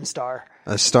vacation. Vacation star.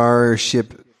 A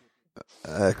starship.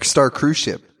 Star cruise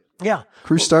ship. Yeah.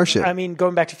 Cruise starship. I mean,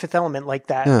 going back to Fifth Element, like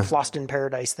that Lost in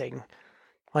Paradise thing.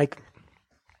 Like,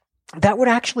 that would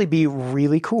actually be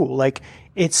really cool. Like,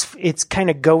 it's kind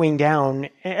of going down,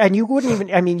 and you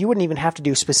wouldn't even have to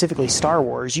do specifically Star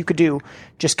Wars. You could do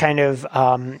just kind of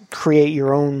create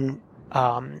your own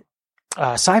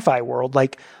sci-fi world.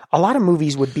 Like, a lot of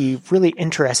movies would be really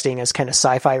interesting as kind of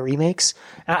sci-fi remakes.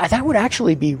 That would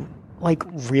actually be like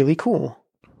really cool.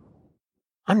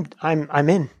 I'm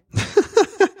in.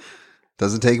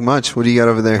 Doesn't take much. What do you got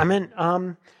over there? I'm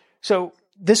in. So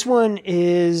this one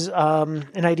is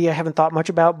an idea I haven't thought much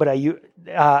about, but I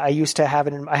used to have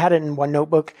it. I had it in one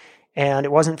notebook, and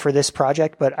it wasn't for this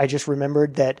project, but I just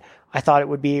remembered that I thought it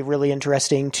would be really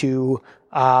interesting to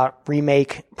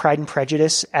remake Pride and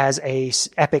Prejudice as a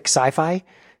epic sci-fi.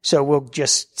 So we'll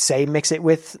just say mix it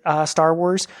with Star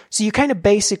Wars. So you kind of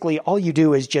basically all you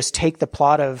do is just take the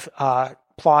plot of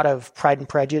Pride and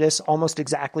Prejudice almost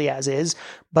exactly as is,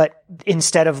 but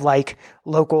instead of like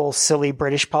local silly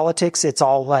British politics, it's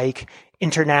all like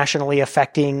internationally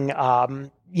affecting, like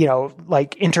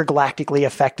intergalactically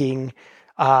affecting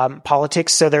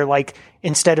politics. So they're like,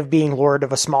 instead of being lord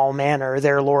of a small manor,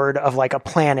 they're lord of like a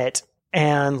planet.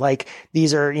 And like,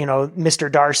 these are, Mr.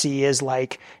 Darcy is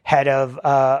like head of,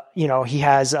 he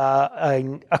has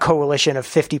a coalition of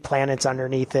 50 planets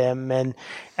underneath him.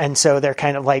 And so they're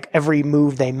kind of like, every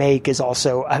move they make is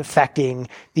also affecting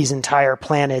these entire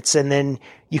planets. And then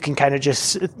you can kind of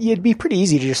it'd be pretty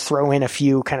easy to just throw in a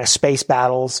few kind of space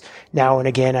battles now and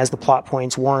again as the plot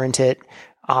points warrant it.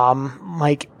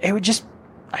 It'd just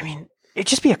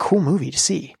be a cool movie to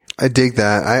see. I dig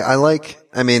that. I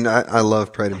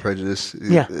love Pride and Prejudice.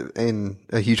 Yeah. In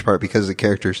a huge part because of the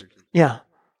characters. Yeah.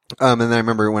 And then I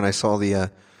remember when I saw the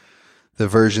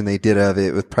version they did of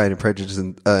it with Pride and Prejudice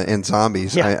and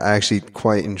zombies, I actually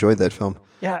quite enjoyed that film.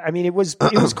 Yeah. I mean, it was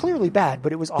clearly bad,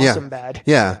 but it was awesome bad.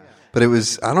 Yeah. But it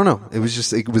was, I don't know. It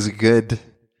was a good,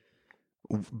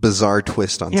 bizarre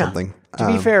twist on something. To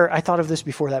be fair, I thought of this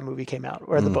before that movie came out,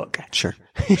 or the book. Sure.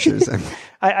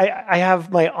 I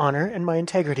have my honor and my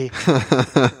integrity.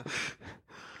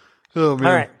 Oh, man.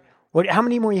 All right. How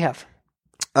many more you have?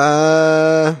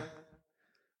 I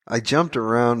jumped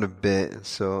around a bit,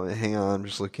 so hang on. I'm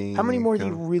just looking. How many more do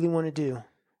you really want to do?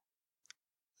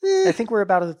 I think we're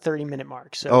about at the 30-minute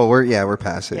mark. So. Oh, we're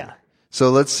past it. Yeah. So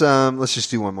let's just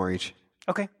do one more each.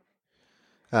 Okay.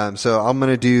 So I'm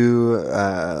going to do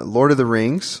Lord of the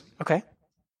Rings. Okay.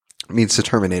 Meets the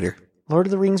Terminator. Lord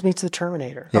of the Rings meets the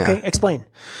Terminator. Yeah. Okay, explain.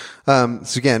 So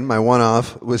again, my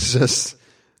one-off was just...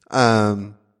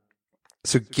 so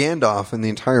Gandalf in the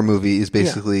entire movie is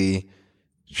basically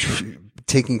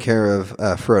taking care of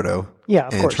Frodo. Yeah,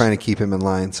 of and course. Trying to keep him in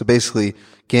line. So basically,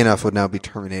 Gandalf would now be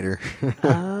Terminator.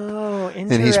 Oh,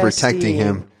 interesting. And he's protecting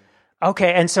him.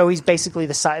 Okay, and so he's basically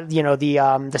the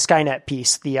Skynet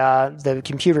piece, the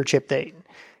computer chip that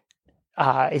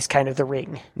is kind of the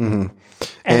ring. Mm-hmm.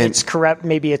 And it's corrupt.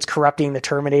 Maybe it's corrupting the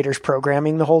Terminator's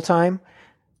programming the whole time,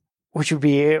 which would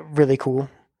be really cool.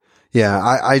 Yeah,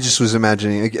 I just was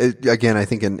imagining, again, I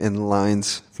think in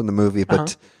lines from the movie,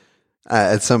 but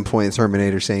at some point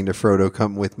Terminator saying to Frodo,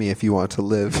 "Come with me if you want to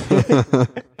live."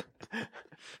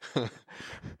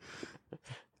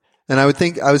 And I was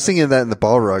thinking of that in the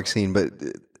Balrog scene, but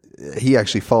he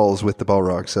actually falls with the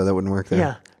Balrog, so that wouldn't work there.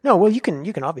 Yeah. No, well, you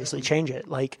can obviously change it.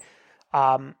 Like,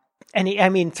 throwing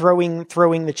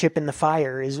the chip in the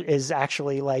fire is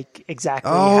actually like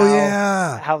exactly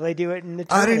how they do it in the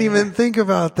Terminator. I didn't even think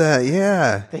about that.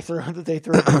 Yeah. They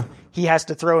throw he has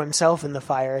to throw himself in the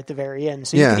fire at the very end.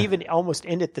 So you could even almost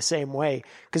end it the same way.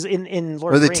 Because in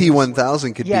Lord of the Rings,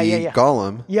 T-1000 could be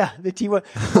Gollum. Yeah, the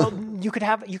T-1000. Well, you could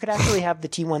actually have the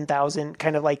T-1000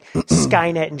 kind of like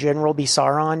Skynet in general be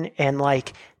Sauron, and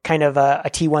like kind of a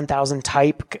T-1000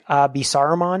 type be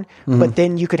Saruman. But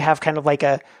then you could have kind of like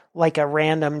a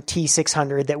random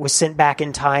T-600 that was sent back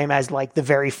in time as like the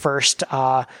very first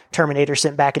Terminator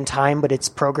sent back in time, but its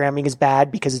programming is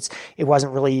bad because it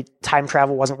wasn't really, time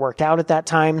travel wasn't worked out at that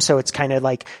time, so it's kind of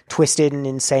like twisted and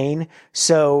insane.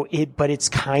 But it's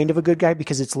kind of a good guy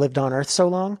because it's lived on Earth so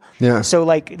long. Yeah. So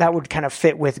like that would kind of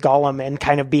fit with Gollum and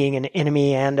kind of being an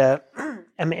enemy and a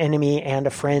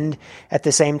friend at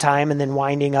the same time, and then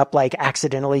winding up like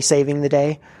accidentally saving the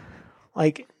day.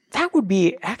 Like, that would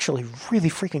be actually really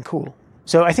freaking cool.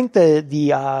 So I think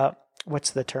the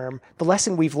what's the term? The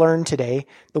lesson we've learned today,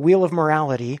 the wheel of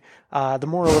morality, the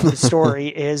moral of the story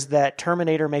is that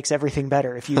Terminator makes everything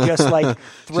better. If you just like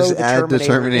throw just the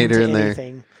Terminator into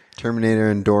anything. There. Terminator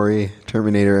and Dory,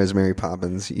 Terminator as Mary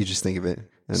Poppins. You just think of it.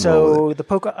 So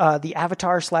the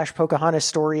Avatar / Pocahontas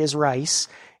story is rice.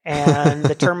 And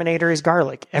the Terminator is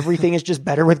garlic. Everything is just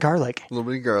better with garlic. A little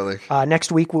bit of garlic.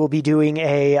 Next week, we'll be doing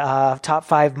a top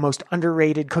 5 most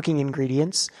underrated cooking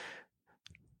ingredients.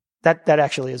 That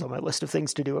actually is on my list of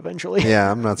things to do eventually.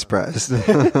 Yeah, I'm not surprised.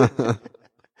 All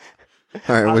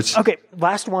right, okay,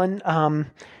 last one.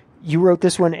 You wrote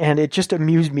this one, and it just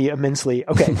amused me immensely.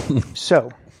 Okay, so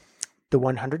the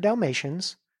 100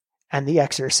 Dalmatians and The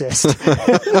Exorcist.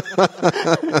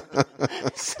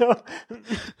 So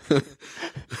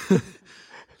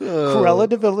Cruella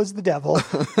de Vil is the devil,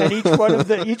 and each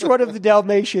one of the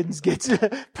Dalmatians gets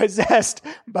possessed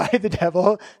by the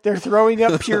devil. They're throwing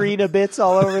up Purina bits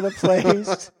all over the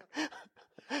place.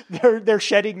 They're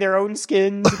shedding their own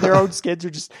skins. Their own skins are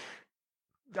just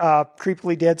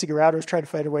creepily dancing around. I was trying to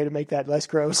find a way to make that less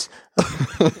gross.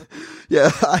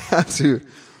 Yeah, I have to.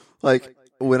 Like,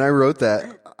 when I wrote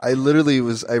that, I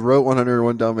wrote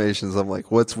 101 Dalmatians. I'm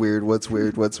like, what's weird?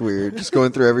 Just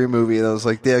going through every movie, and I was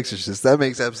like, The Exorcist. That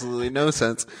makes absolutely no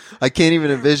sense. I can't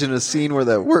even envision a scene where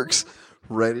that works.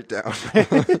 Write it down.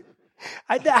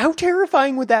 How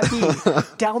terrifying would that be?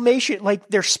 Dalmatian, like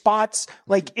their spots,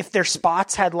 like if their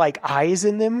spots had like eyes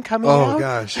in them coming out. Oh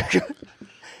gosh.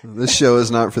 This show is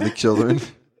not for the children.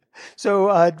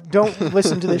 So don't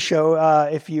listen to this show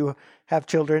if you have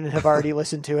children and have already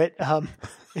listened to it.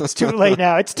 It's too late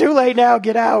now.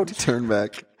 Get out. Turn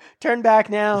back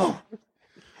now.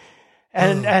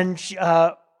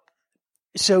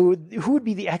 So who would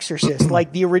be the exorcist?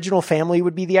 Like the original family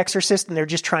would be the exorcist, and they're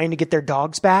just trying to get their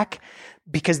dogs back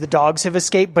because the dogs have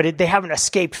escaped, but they haven't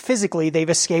escaped physically. They've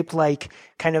escaped like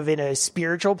kind of in a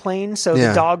spiritual plane. So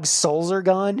the dogs' souls are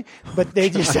gone, but they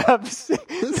just have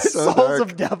souls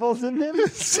of devils in them.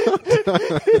 So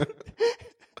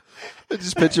I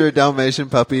just picture a Dalmatian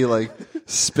puppy like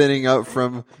spinning up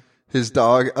from his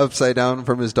dog, upside down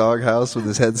from his dog house with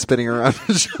his head spinning around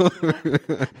his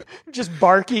shoulder. Just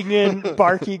barking in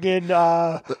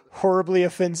horribly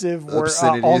offensive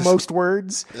almost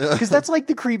words. Because that's like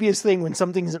the creepiest thing when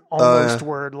something's an almost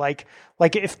word. Like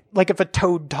if a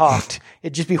toad talked,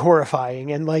 it'd just be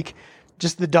horrifying. And like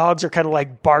just the dogs are kind of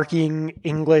like barking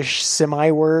English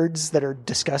semi-words that are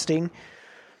disgusting.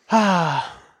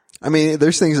 I mean,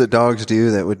 there's things that dogs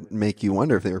do that would make you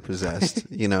wonder if they were possessed,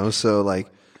 you know? So, like,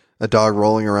 a dog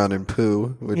rolling around in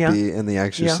poo would be in The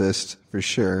Exorcist for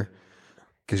sure.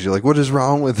 Because you're like, what is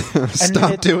wrong with him?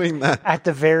 Stop doing that. At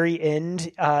the very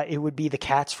end, it would be the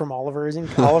cats from Oliver and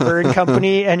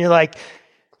Company. And you're like,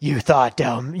 you thought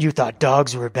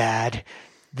dogs were bad.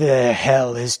 The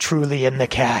hell is truly in the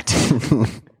cat.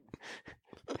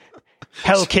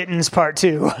 Hell Kittens Part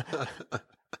 2.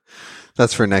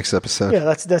 That's for next episode. Yeah,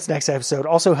 that's next episode.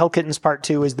 Also, Hell Kittens Part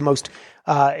 2 is the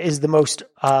most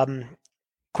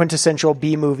quintessential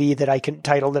B movie that I can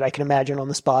imagine on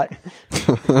the spot.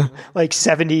 Like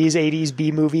 70s, 80s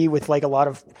B movie with like a lot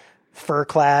of fur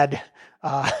clad.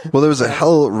 Well, there was a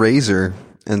Hell Razor,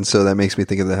 and so that makes me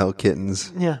think of the Hell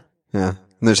Kittens. Yeah. Yeah.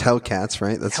 And there's Hell Cats,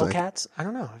 right? That's Hellcats? I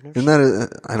don't know. Isn't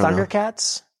that I don't know.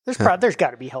 Thundercats? There's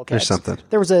got to be Hellcats. There's something.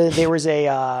 There was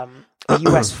a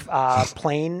U.S.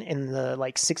 Plane in the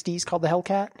like 60s called the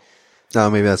Hellcat. Oh,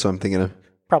 maybe that's what I'm thinking of.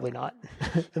 Probably not.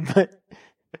 But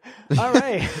all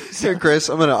right. So, Chris,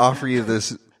 I'm going to offer you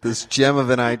this gem of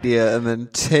an idea and then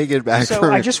take it back.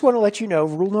 So I just want to let you know,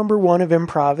 rule number 1 of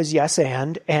improv is yes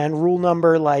and rule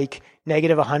number like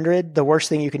 -100, the worst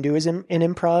thing you can do is in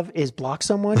improv is block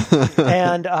someone.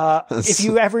 And if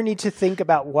you ever need to think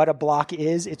about what a block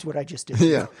is, it's what I just did.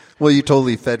 Yeah. Well, you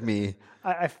totally fed me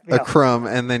a crumb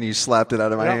and then you slapped it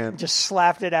out of my hand. Just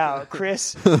slapped it out.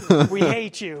 Chris, we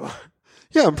hate you.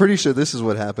 Yeah, I'm pretty sure this is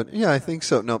what happened. Yeah, I think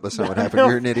so. Nope, that's not what happened.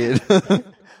 You're an idiot.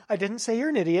 I didn't say you're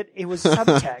an idiot. It was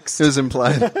subtext. It was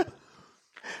implied.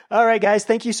 All right, guys.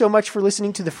 Thank you so much for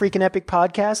listening to the Freakin' Epic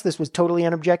podcast. This was Totally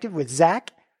Unobjective with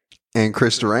Zach. And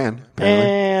Chris Duran. Apparently.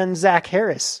 And Zach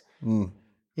Harris.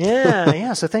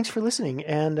 Yeah. So thanks for listening.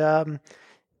 And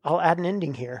I'll add an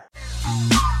ending here.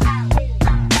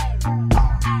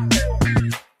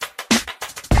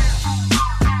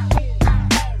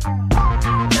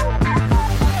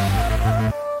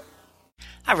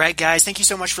 All right, guys. Thank you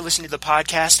so much for listening to the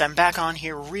podcast. I'm back on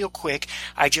here real quick.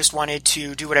 I just wanted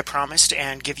to do what I promised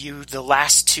and give you the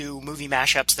last 2 movie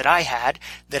mashups that I had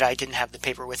that I didn't have the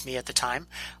paper with me at the time.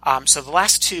 So the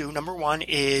last 2, number 1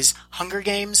 is Hunger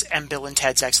Games and Bill and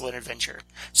Ted's Excellent Adventure.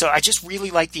 So I just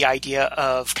really like the idea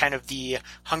of kind of the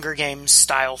Hunger Games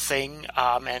style thing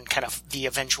and kind of the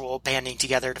eventual banding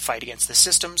together to fight against the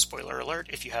system. Spoiler alert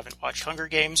if you haven't watched Hunger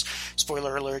Games.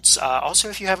 Spoiler alerts also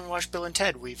if you haven't watched Bill and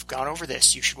Ted. We've gone over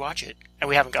this. You should watch it. And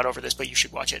we haven't got over this, but you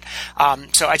should watch it.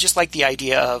 So I just like the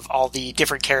idea of all the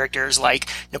different characters like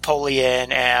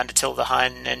Napoleon and Attila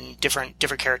Hun and different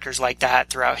characters like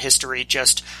that throughout history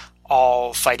just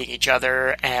all fighting each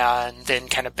other and then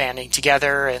kind of banding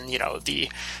together. And,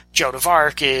 the Joan of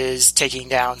Arc is taking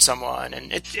down someone.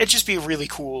 And it'd just be a really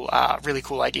cool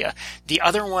idea. The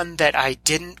other one that I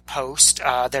didn't post,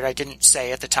 that I didn't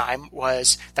say at the time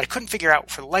was that I couldn't figure out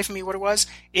for the life of me what it was.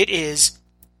 It is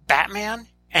Batman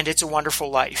and It's a Wonderful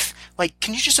Life. Like,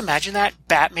 can you just imagine that?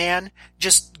 Batman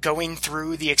just going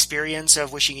through the experience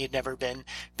of wishing he'd never been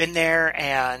there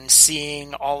and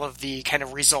seeing all of the kind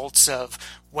of results of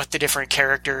what the different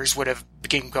characters would have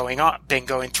been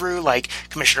going through. Like,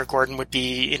 Commissioner Gordon would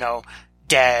be,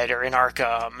 dead or in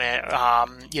Arkham,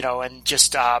 and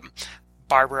just,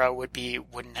 Barbara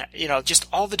just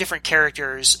all the different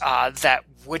characters, that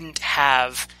wouldn't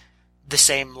have the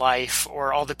same life,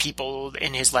 or all the people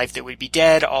in his life that would be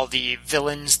dead, all the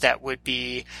villains that would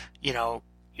be,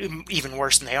 even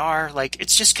worse than they are. Like,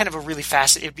 it's just kind of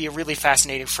it'd be a really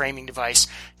fascinating framing device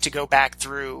to go back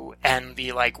through and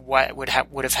be like, what would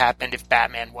have happened if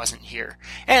Batman wasn't here?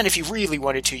 And if you really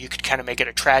wanted to, you could kind of make it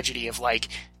a tragedy of like,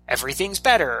 everything's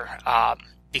better,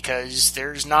 because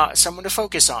there's not someone to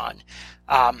focus on.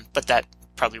 But that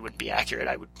probably wouldn't be accurate.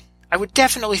 I would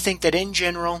definitely think that in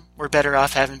general, we're better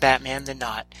off having Batman than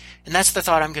not. And that's the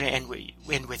thought I'm going to end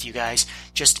with you guys.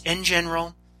 Just in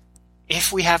general,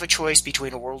 if we have a choice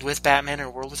between a world with Batman and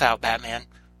a world without Batman,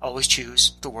 always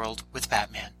choose the world with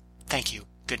Batman. Thank you.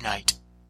 Good night.